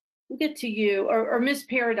 we'll get to you, or Ms.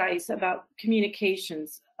 Paradise about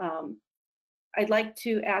communications. I'd like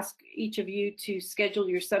to ask each of you to schedule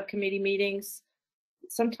your subcommittee meetings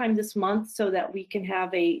sometime this month so that we can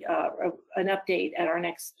have an update at our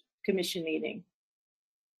next commission meeting.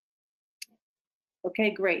 Okay,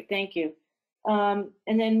 great, thank you. And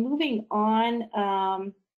then moving on,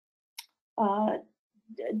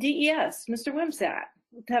 DES, Mr. Wimsatt,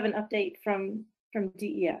 we'll have an update from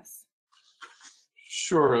DES.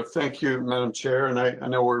 Sure, thank you, Madam Chair. And I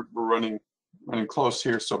know we're running close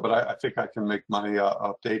here, but I think I can make my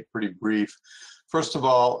update pretty brief. First of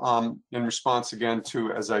all, in response again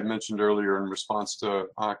to, as I mentioned earlier, in response to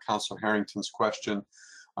Councilor Harrington's question,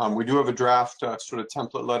 we do have a draft sort of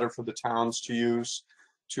template letter for the towns to use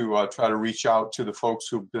to try to reach out to the folks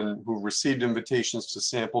who've received invitations to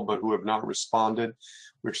sample but who have not responded.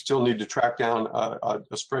 We still need to track down a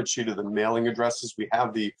spreadsheet of the mailing addresses. We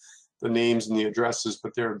have the names and the addresses,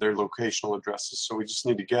 but they're locational addresses. So we just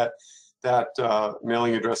need to get that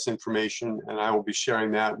mailing address information, and I will be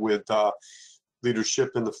sharing that with leadership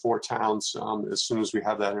in the 4 towns as soon as we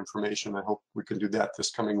have that information. I hope we can do that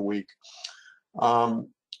this coming week.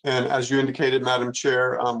 And as you indicated, Madam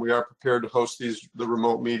Chair, we are prepared to host the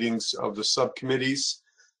remote meetings of the subcommittees,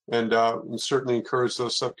 and we certainly encourage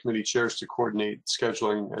those subcommittee chairs to coordinate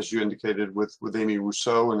scheduling, as you indicated, with Amy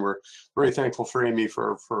Rousseau, and we're very thankful for Amy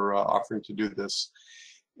for offering to do this.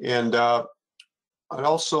 And I'd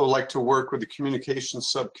also like to work with the communications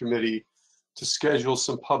subcommittee to schedule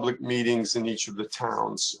some public meetings in each of the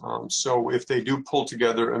towns. So if they do pull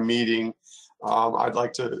together a meeting I'd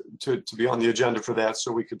like to be on the agenda for that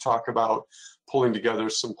so we could talk about pulling together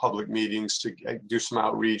some public meetings to do some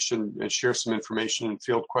outreach and share some information and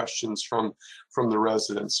field questions from the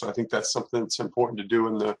residents. So I think that's something that's important to do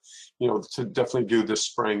in the, to definitely do this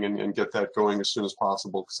spring and get that going as soon as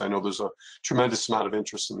possible, because I know there's a tremendous amount of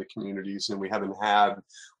interest in the communities and we haven't had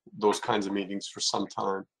those kinds of meetings for some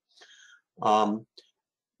time.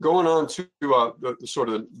 Going on to the sort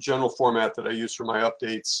of general format that I use for my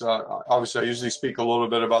updates, obviously I usually speak a little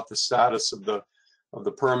bit about the status of the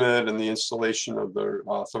permit and the installation of the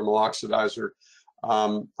thermal oxidizer.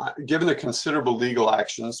 Given the considerable legal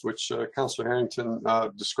actions, which Councilor Harrington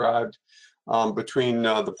described, between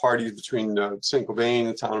the parties, between Saint-Gobain,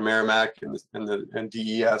 the town of Merrimack, and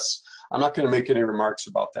DES, I'm not going to make any remarks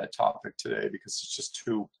about that topic today because it's just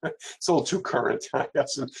it's a little too current, I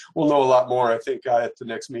guess, and we'll know a lot more, I think, at the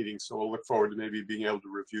next meeting. So we'll look forward to maybe being able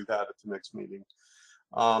to review that at the next meeting.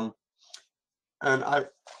 And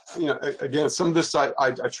again, some of this,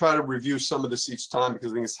 I try to review some of this each time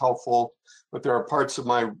because I think it's helpful, but there are parts of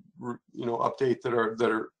my, update that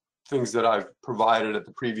are things that I've provided at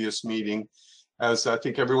the previous meeting. As I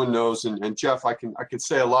think everyone knows, and Jeff, I can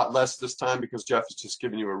say a lot less this time because Jeff has just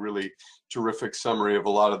given you a really terrific summary of a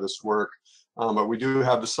lot of this work. But we do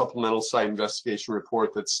have the supplemental site investigation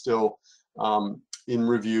report that's still in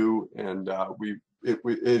review, and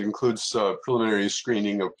it includes preliminary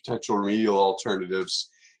screening of potential remedial alternatives.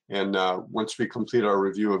 And once we complete our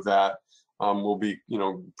review of that, we'll be,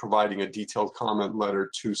 providing a detailed comment letter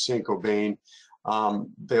to Saint-Gobain.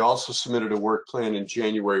 They also submitted a work plan in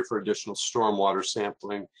January for additional stormwater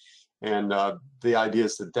sampling. And the idea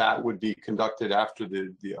is that would be conducted after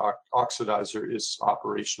the oxidizer is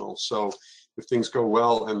operational. So if things go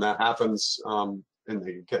well and that happens, and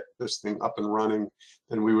they get this thing up and running,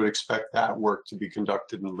 then we would expect that work to be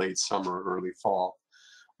conducted in late summer or early fall.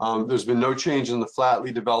 There's been no change in the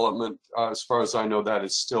Flatley development. As far as I know, that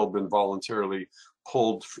has still been voluntarily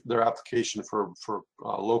pulled. Their application for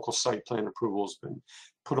local site plan approval has been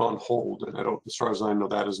put on hold, and as far as I know,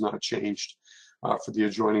 that has not changed for the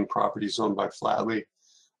adjoining properties owned by Flatley.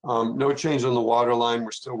 No change on the water line.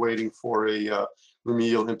 We're still waiting for a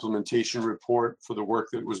remedial implementation report for the work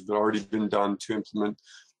that was already been done to implement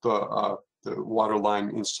the water line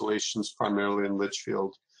installations, primarily in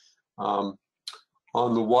Litchfield.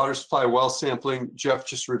 On the water supply well sampling, Jeff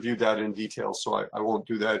just reviewed that in detail, so I won't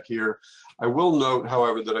do that here. I will note,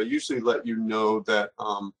 however, that I usually let you know that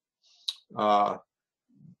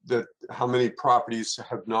that how many properties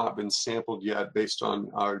have not been sampled yet based on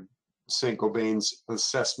Saint-Gobain's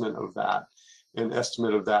assessment of that and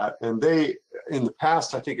estimate of that. And they, in the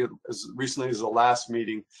past, I think as recently as the last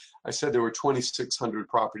meeting, I said there were 2,600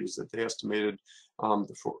 properties that they estimated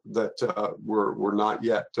that were not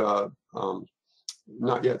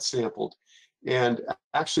yet sampled. And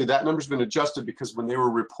actually that number's been adjusted because when they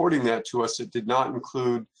were reporting that to us, it did not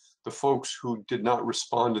include the folks who did not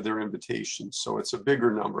respond to their invitation. So it's a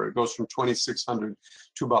bigger number. It goes from 2,600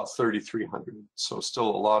 to about 3,300. So still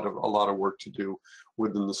a lot of work to do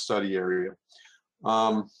within the study area.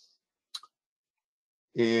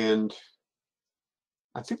 And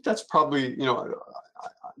I think that's probably,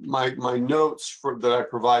 my notes that I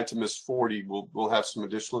provide to Ms. Forty will have some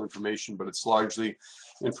additional information, but it's largely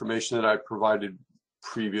information that I provided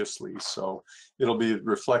previously. So it'll be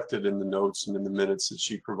reflected in the notes and in the minutes that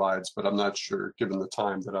she provides, but I'm not sure, given the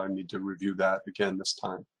time, that I need to review that again this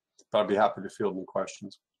time. But I'd be happy to field any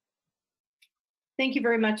questions. Thank you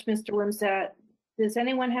very much, Mr. Wimsatt. Does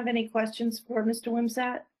anyone have any questions for Mr.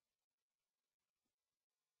 Wimsatt?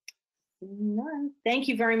 None. Thank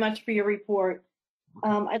you very much for your report.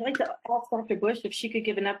 I'd like to ask Dr. Bush if she could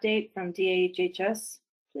give an update from DHHS,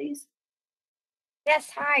 please. Yes,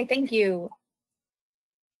 hi, thank you.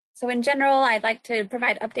 So in general, I'd like to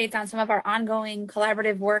provide updates on some of our ongoing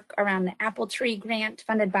collaborative work around the Apple Tree grant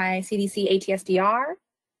funded by CDC ATSDR.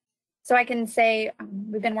 So I can say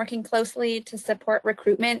we've been working closely to support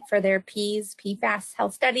recruitment for their PFAS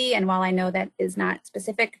health study. And while I know that is not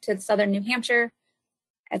specific to Southern New Hampshire,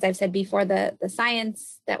 as I've said before, the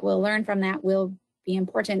science that we'll learn from that will be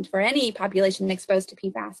important for any population exposed to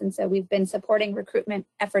PFAS. And so we've been supporting recruitment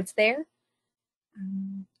efforts there,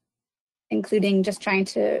 including just trying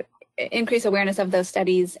to increase awareness of those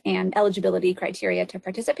studies and eligibility criteria to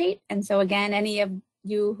participate. And so again, any of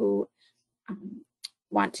you who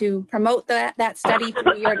want to promote that study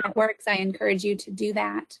through your networks, I encourage you to do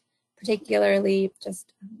that, particularly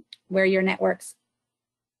just where your networks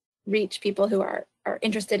reach people who are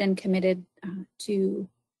interested and committed to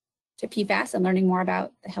PFAS and learning more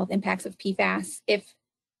about the health impacts of PFAS. If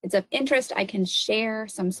it's of interest, I can share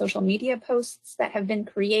some social media posts that have been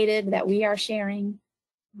created that we are sharing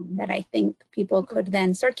that I think people could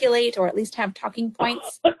then circulate or at least have talking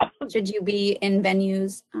points should you be in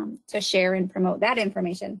venues to share and promote that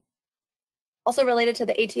information. Also related to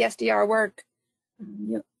the ATSDR work,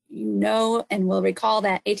 you know and will recall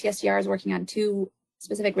that ATSDR is working on 2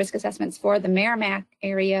 specific risk assessments for the Merrimack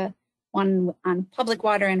area, one on public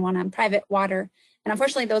water and one on private water. And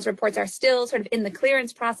unfortunately, those reports are still sort of in the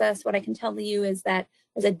clearance process. What I can tell you is that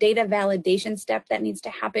there's a data validation step that needs to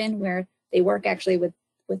happen where they work actually with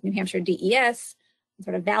New Hampshire DES,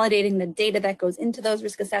 sort of validating the data that goes into those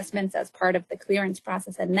risk assessments as part of the clearance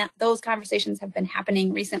process. And those conversations have been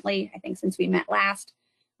happening recently, I think since we met last,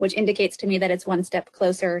 which indicates to me that it's one step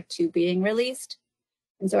closer to being released.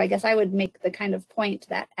 And so I guess I would make the kind of point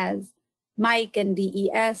that as Mike and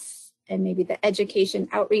DES and maybe the education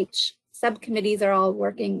outreach subcommittees are all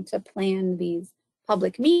working to plan these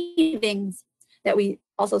public meetings, that we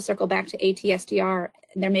also circle back to ATSDR.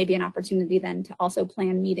 There may be an opportunity then to also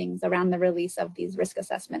plan meetings around the release of these risk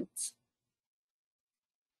assessments.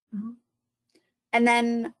 And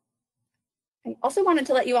then I also wanted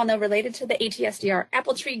to let you all know, related to the ATSDR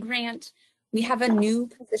Apple Tree Grant, we have a new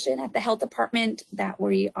position at the health department that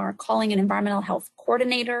we are calling an environmental health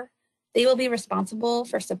coordinator. They will be responsible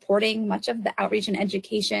for supporting much of the outreach and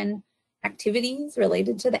education activities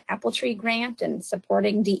related to the Apple Tree Grant and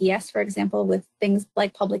supporting DES, for example, with things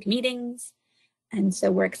like public meetings. And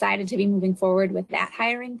so we're excited to be moving forward with that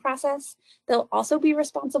hiring process. They'll also be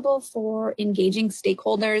responsible for engaging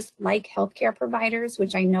stakeholders like healthcare providers,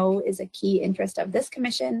 which I know is a key interest of this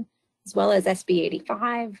commission, as well as SB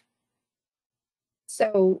 85.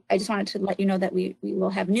 So I just wanted to let you know that we will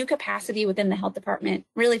have new capacity within the health department,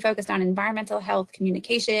 really focused on environmental health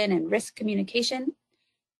communication and risk communication.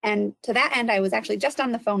 And to that end, I was actually just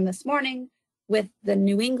on the phone this morning with the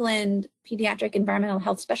New England Pediatric Environmental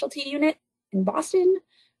Health Specialty Unit in Boston,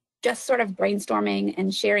 just sort of brainstorming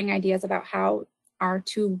and sharing ideas about how our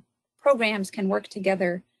 2 programs can work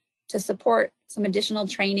together to support some additional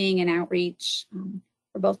training and outreach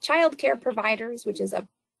for both childcare providers, which is a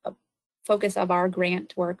focus of our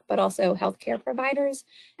grant work, but also healthcare providers.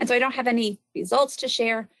 And so I don't have any results to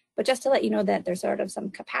share, but just to let you know that there's sort of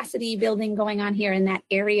some capacity building going on here in that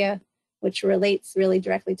area, which relates really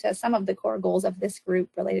directly to some of the core goals of this group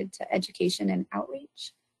related to education and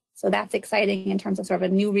outreach. So that's exciting in terms of sort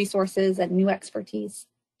of new resources and new expertise.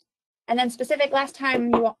 And then specific, last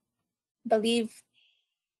time you all believe,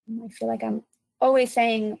 I feel like I'm always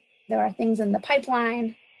saying there are things in the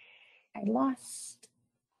pipeline. I lost.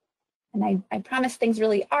 And I promise things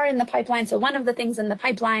really are in the pipeline. So one of the things in the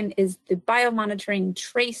pipeline is the biomonitoring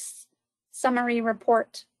trace summary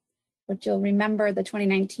report, which you'll remember the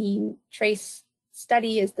 2019 trace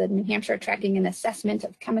study is the New Hampshire tracking and assessment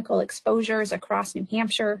of chemical exposures across New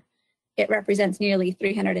Hampshire. It represents nearly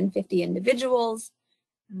 350 individuals.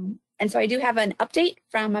 And so I do have an update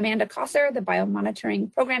from Amanda Kosser, the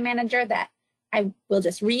biomonitoring program manager, that I will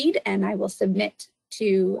just read and I will submit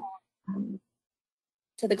to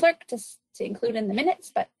the clerk to include in the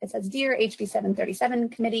minutes. But it says, "Dear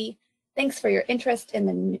HB737 committee, thanks for your interest in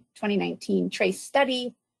the 2019 trace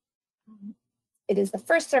study. It is the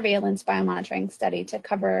first surveillance biomonitoring study to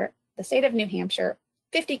cover the state of New Hampshire.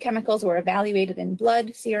 50 chemicals were evaluated in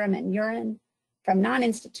blood, serum, and urine from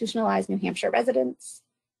non-institutionalized New Hampshire residents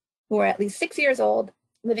who were at least 6 years old,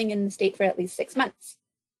 living in the state for at least 6 months.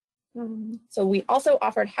 So we also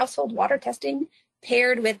offered household water testing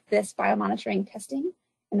paired with this biomonitoring testing,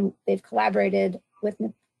 and they've collaborated with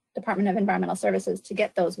the Department of Environmental Services to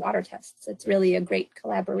get those water tests. It's really a great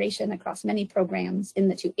collaboration across many programs in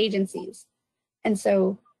the 2 agencies. And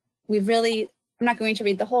so we've really, I'm not going to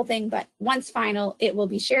read the whole thing, but once final, it will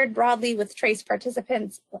be shared broadly with TRACE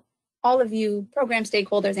participants, all of you program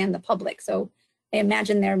stakeholders and the public. So I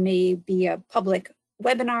imagine there may be a public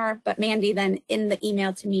webinar, but Mandy then in the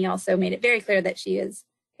email to me also made it very clear that she is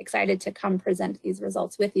excited to come present these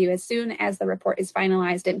results with you as soon as the report is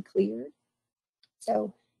finalized and cleared.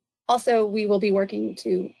 So also we will be working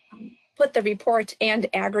to put the report and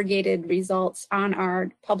aggregated results on our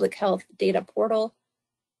public health data portal.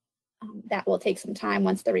 That will take some time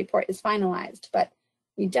once the report is finalized, but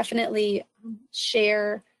we definitely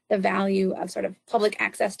share the value of sort of public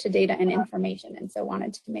access to data and information. And so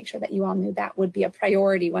wanted to make sure that you all knew that would be a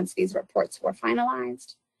priority once these reports were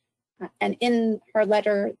finalized. And in her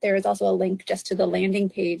letter, there is also a link just to the landing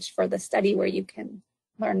page for the study where you can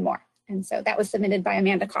learn more. And so that was submitted by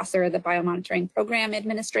Amanda Kosser, the biomonitoring program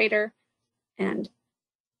administrator. And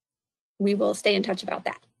we will stay in touch about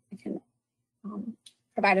that. I can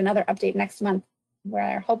provide another update next month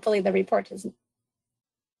where hopefully the report is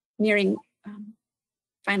nearing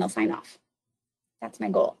final sign off. That's my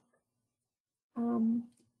goal. I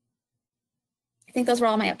think those were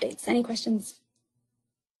all my updates. Any questions?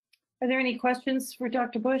 Are there any questions for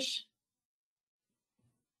Dr. Bush?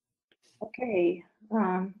 Okay,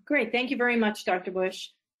 great. Thank you very much, Dr. Bush.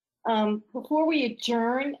 Before we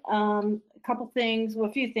adjourn, a couple things, well,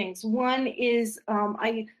 a few things. One is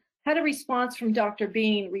I had a response from Dr.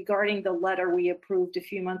 Bean regarding the letter we approved a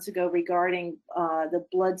few months ago regarding the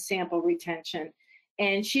blood sample retention.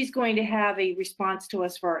 And she's going to have a response to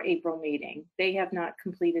us for our April meeting. They have not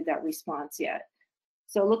completed that response yet.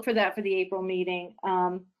 So look for that for the April meeting.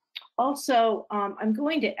 Also, I'm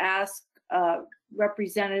going to ask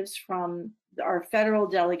representatives from our federal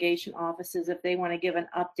delegation offices if they want to give an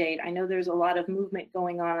update. I know there's a lot of movement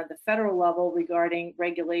going on at the federal level regarding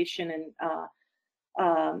regulation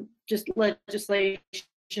and just legislation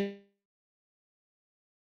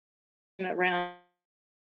around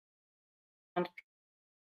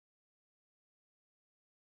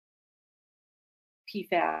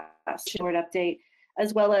PFAS. Short update,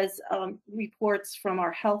 as well as reports from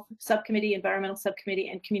our health subcommittee, environmental subcommittee,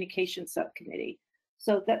 and communication subcommittee.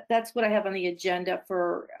 So that's what I have on the agenda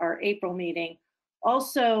for our April meeting.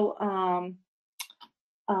 Also,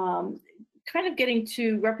 kind of getting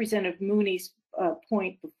to Representative Mooney's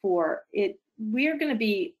point before, we're going to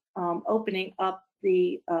be opening up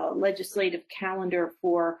the legislative calendar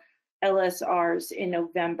for LSRs in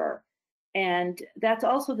November. And that's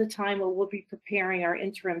also the time where we'll be preparing our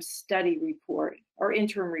interim study report, our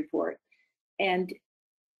interim report. And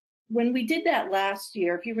when we did that last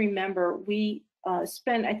year, if you remember, we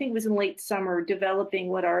spent, I think it was in late summer, developing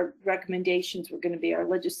what our recommendations were going to be, our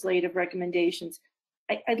legislative recommendations.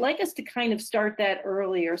 I'd like us to kind of start that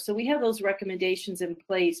earlier. So we have those recommendations in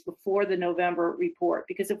place before the November report,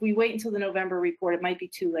 because if we wait until the November report, it might be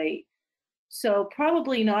too late. So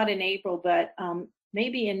probably not in April, but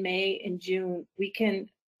maybe in May and June, we can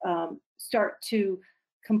start to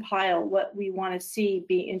compile what we want to see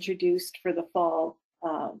be introduced for the fall,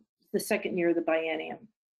 the second year of the biennium.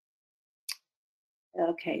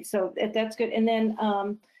 Okay, so that's good. And then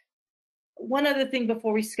one other thing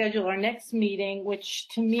before we schedule our next meeting, which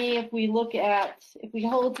to me, if we hold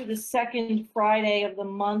to the second Friday of the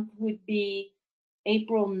month, would be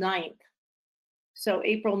April 9th. So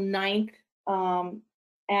April 9th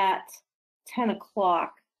at 10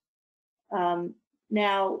 o'clock.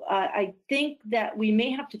 Now, I think that we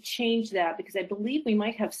may have to change that because I believe we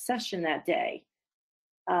might have session that day.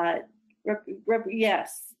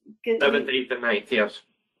 Yes. 7th, 8th, and 9th, yes.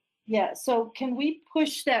 Yeah, so can we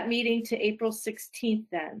push that meeting to April 16th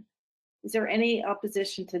then? Is there any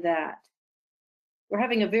opposition to that? We're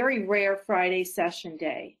having a very rare Friday session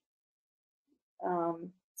day. I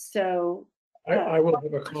will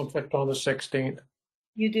have a conflict on the 16th.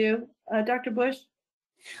 You do? Dr. Bush?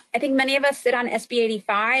 I think many of us sit on SB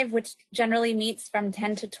 85, which generally meets from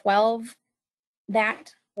 10 to 12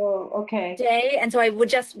 that day. And so I would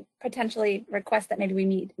just potentially request that maybe we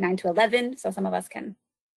meet 9 to 11 so some of us can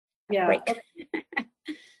break.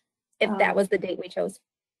 If that was the date we chose.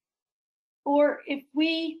 Or if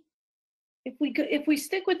we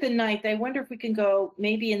stick with the 9th, I wonder if we can go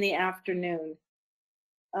maybe in the afternoon.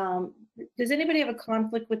 Does anybody have a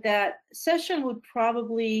conflict with that? Session would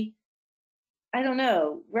probably, I don't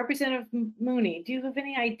know, Representative Mooney, do you have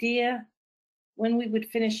any idea when we would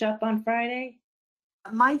finish up on Friday?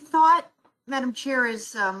 My thought, Madam Chair,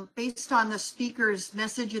 is based on the speaker's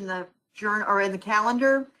message in the journal or in the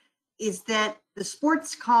calendar, is that the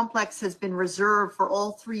sports complex has been reserved for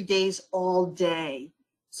all 3 days, all day.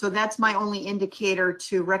 So that's my only indicator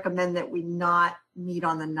to recommend that we not meet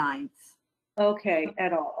on the 9th. Okay,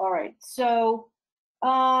 at all. All right. So,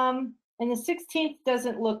 and the 16th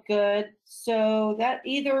doesn't look good. So that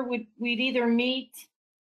we'd either meet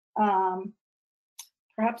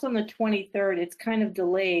perhaps on the 23rd. It's kind of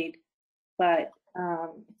delayed, but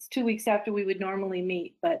it's 2 weeks after we would normally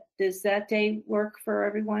meet. But does that day work for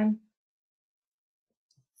everyone?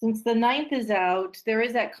 Since the 9th is out, there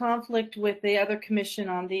is that conflict with the other commission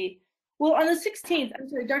on the 16th. I'm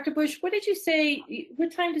sorry, Dr. Bush, what did you say?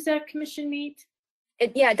 What time does that commission meet?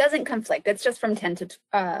 It doesn't conflict. It's just from 10 to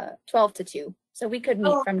 12 to 2. So we could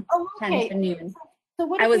meet from 10 to noon. So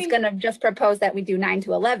what I was going to just propose that we do 9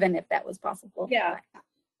 to 11 if that was possible. Yeah.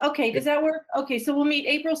 Okay, does that work? Okay, so we'll meet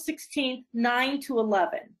April 16th, 9 to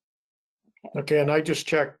 11. Okay, and I just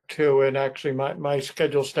checked too, and actually my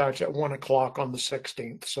schedule starts at 1 o'clock on the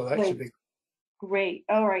 16th, so that should be. Great.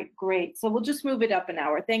 All right, great. So we'll just move it up an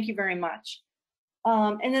hour. Thank you very much.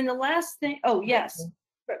 And then the last thing, yes.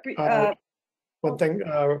 One thing,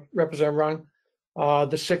 Representative Ryan,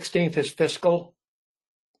 the 16th is fiscal.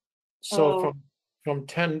 So Oh. from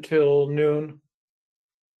 10 till noon.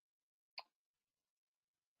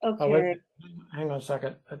 Oh, wait, Okay, hang on a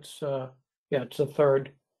second. It's yeah, it's the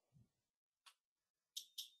 3rd.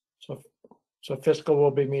 So fiscal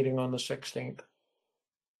will be meeting on the 16th.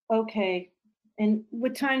 okay. And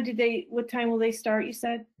what time will they start, you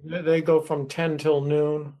said? They go from 10 till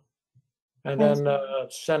noon. And then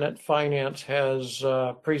Senate Finance has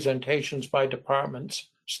presentations by departments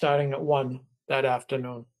starting at 1 that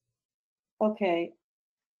afternoon. Okay.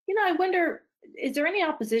 You know, I wonder, is there any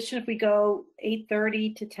opposition if we go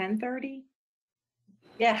 8:30 to 10:30?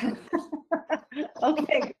 Yeah.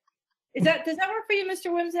 Okay. Does that work for you,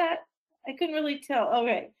 Mr. Wimsat? I couldn't really tell.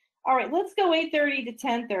 Okay. All right, let's go 8:30 to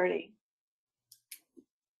 10:30.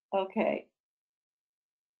 Okay.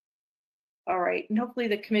 All right, and hopefully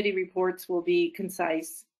the committee reports will be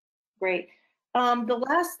concise. Great. The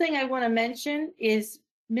last thing I want to mention is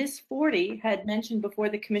Ms. Forty had mentioned before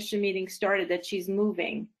the commission meeting started that she's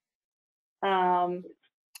moving. And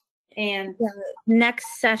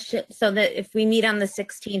Next session, so that if we meet on the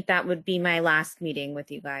 16th, that would be my last meeting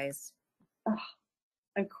with you guys.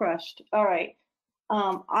 I'm crushed. All right.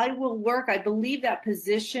 I will work. I believe that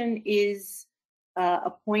position is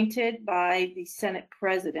appointed by the Senate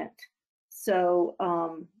President. So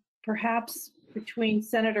perhaps between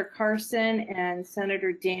Senator Carson and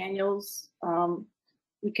Senator Daniels,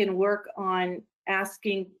 we can work on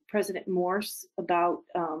asking President Morse about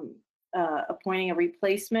appointing a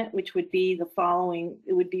replacement, which would be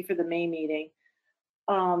it would be for the May meeting.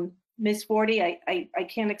 Ms. Forty, I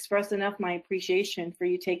can't express enough my appreciation for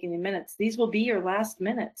you taking the minutes. These will be your last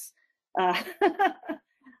minutes.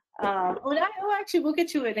 Actually, we'll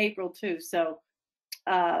get you in April too. So,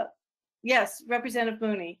 yes, Representative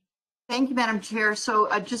Mooney. Thank you, Madam Chair. So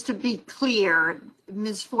just to be clear,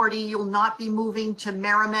 Ms. Forty, you'll not be moving to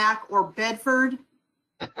Merrimack or Bedford?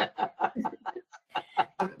 I'm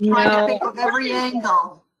trying to think of every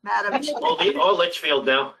angle, Madam Chair. All Litchfield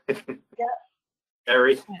now. Yeah.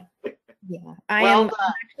 Harry. Yeah, I'm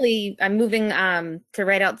moving to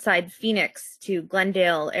right outside Phoenix to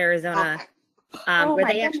Glendale, Arizona, where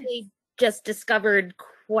they actually just discovered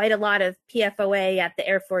quite a lot of PFOA at the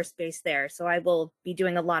Air Force Base there. So I will be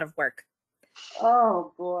doing a lot of work.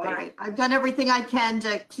 Oh boy! All right, I've done everything I can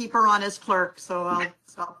to keep her on as clerk. So I'll.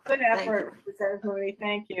 Good effort, Representative Mooney.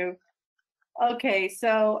 Thank you. Okay,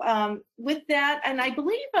 so with that, and I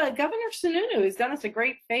believe Governor Sununu has done us a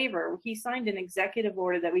great favor. He signed an executive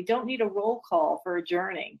order that we don't need a roll call for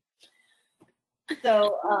adjourning.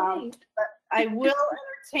 So I will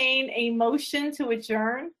entertain a motion to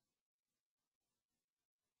adjourn.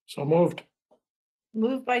 So moved.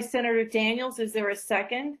 Moved by Senator Daniels. Is there a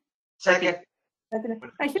second? Second.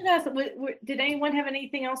 I should ask, did anyone have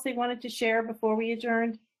anything else they wanted to share before we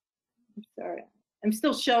adjourned? I'm sorry. I'm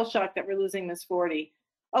still shell-shocked that we're losing Ms. Forty.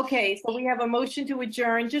 Okay, so we have a motion to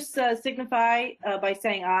adjourn. Just signify by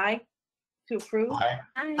saying aye to approve.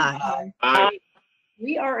 Aye. Aye.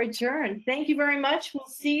 We are adjourned. Thank you very much. We'll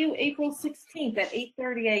see you April 16th at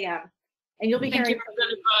 8:30 a.m. And you'll be Thank hearing. you,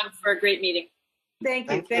 Representative Vaughn, for a great meeting.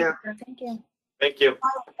 Thank you. Thank you. Thank you. Thank you. Bye,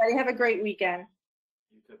 everybody. Have a great weekend.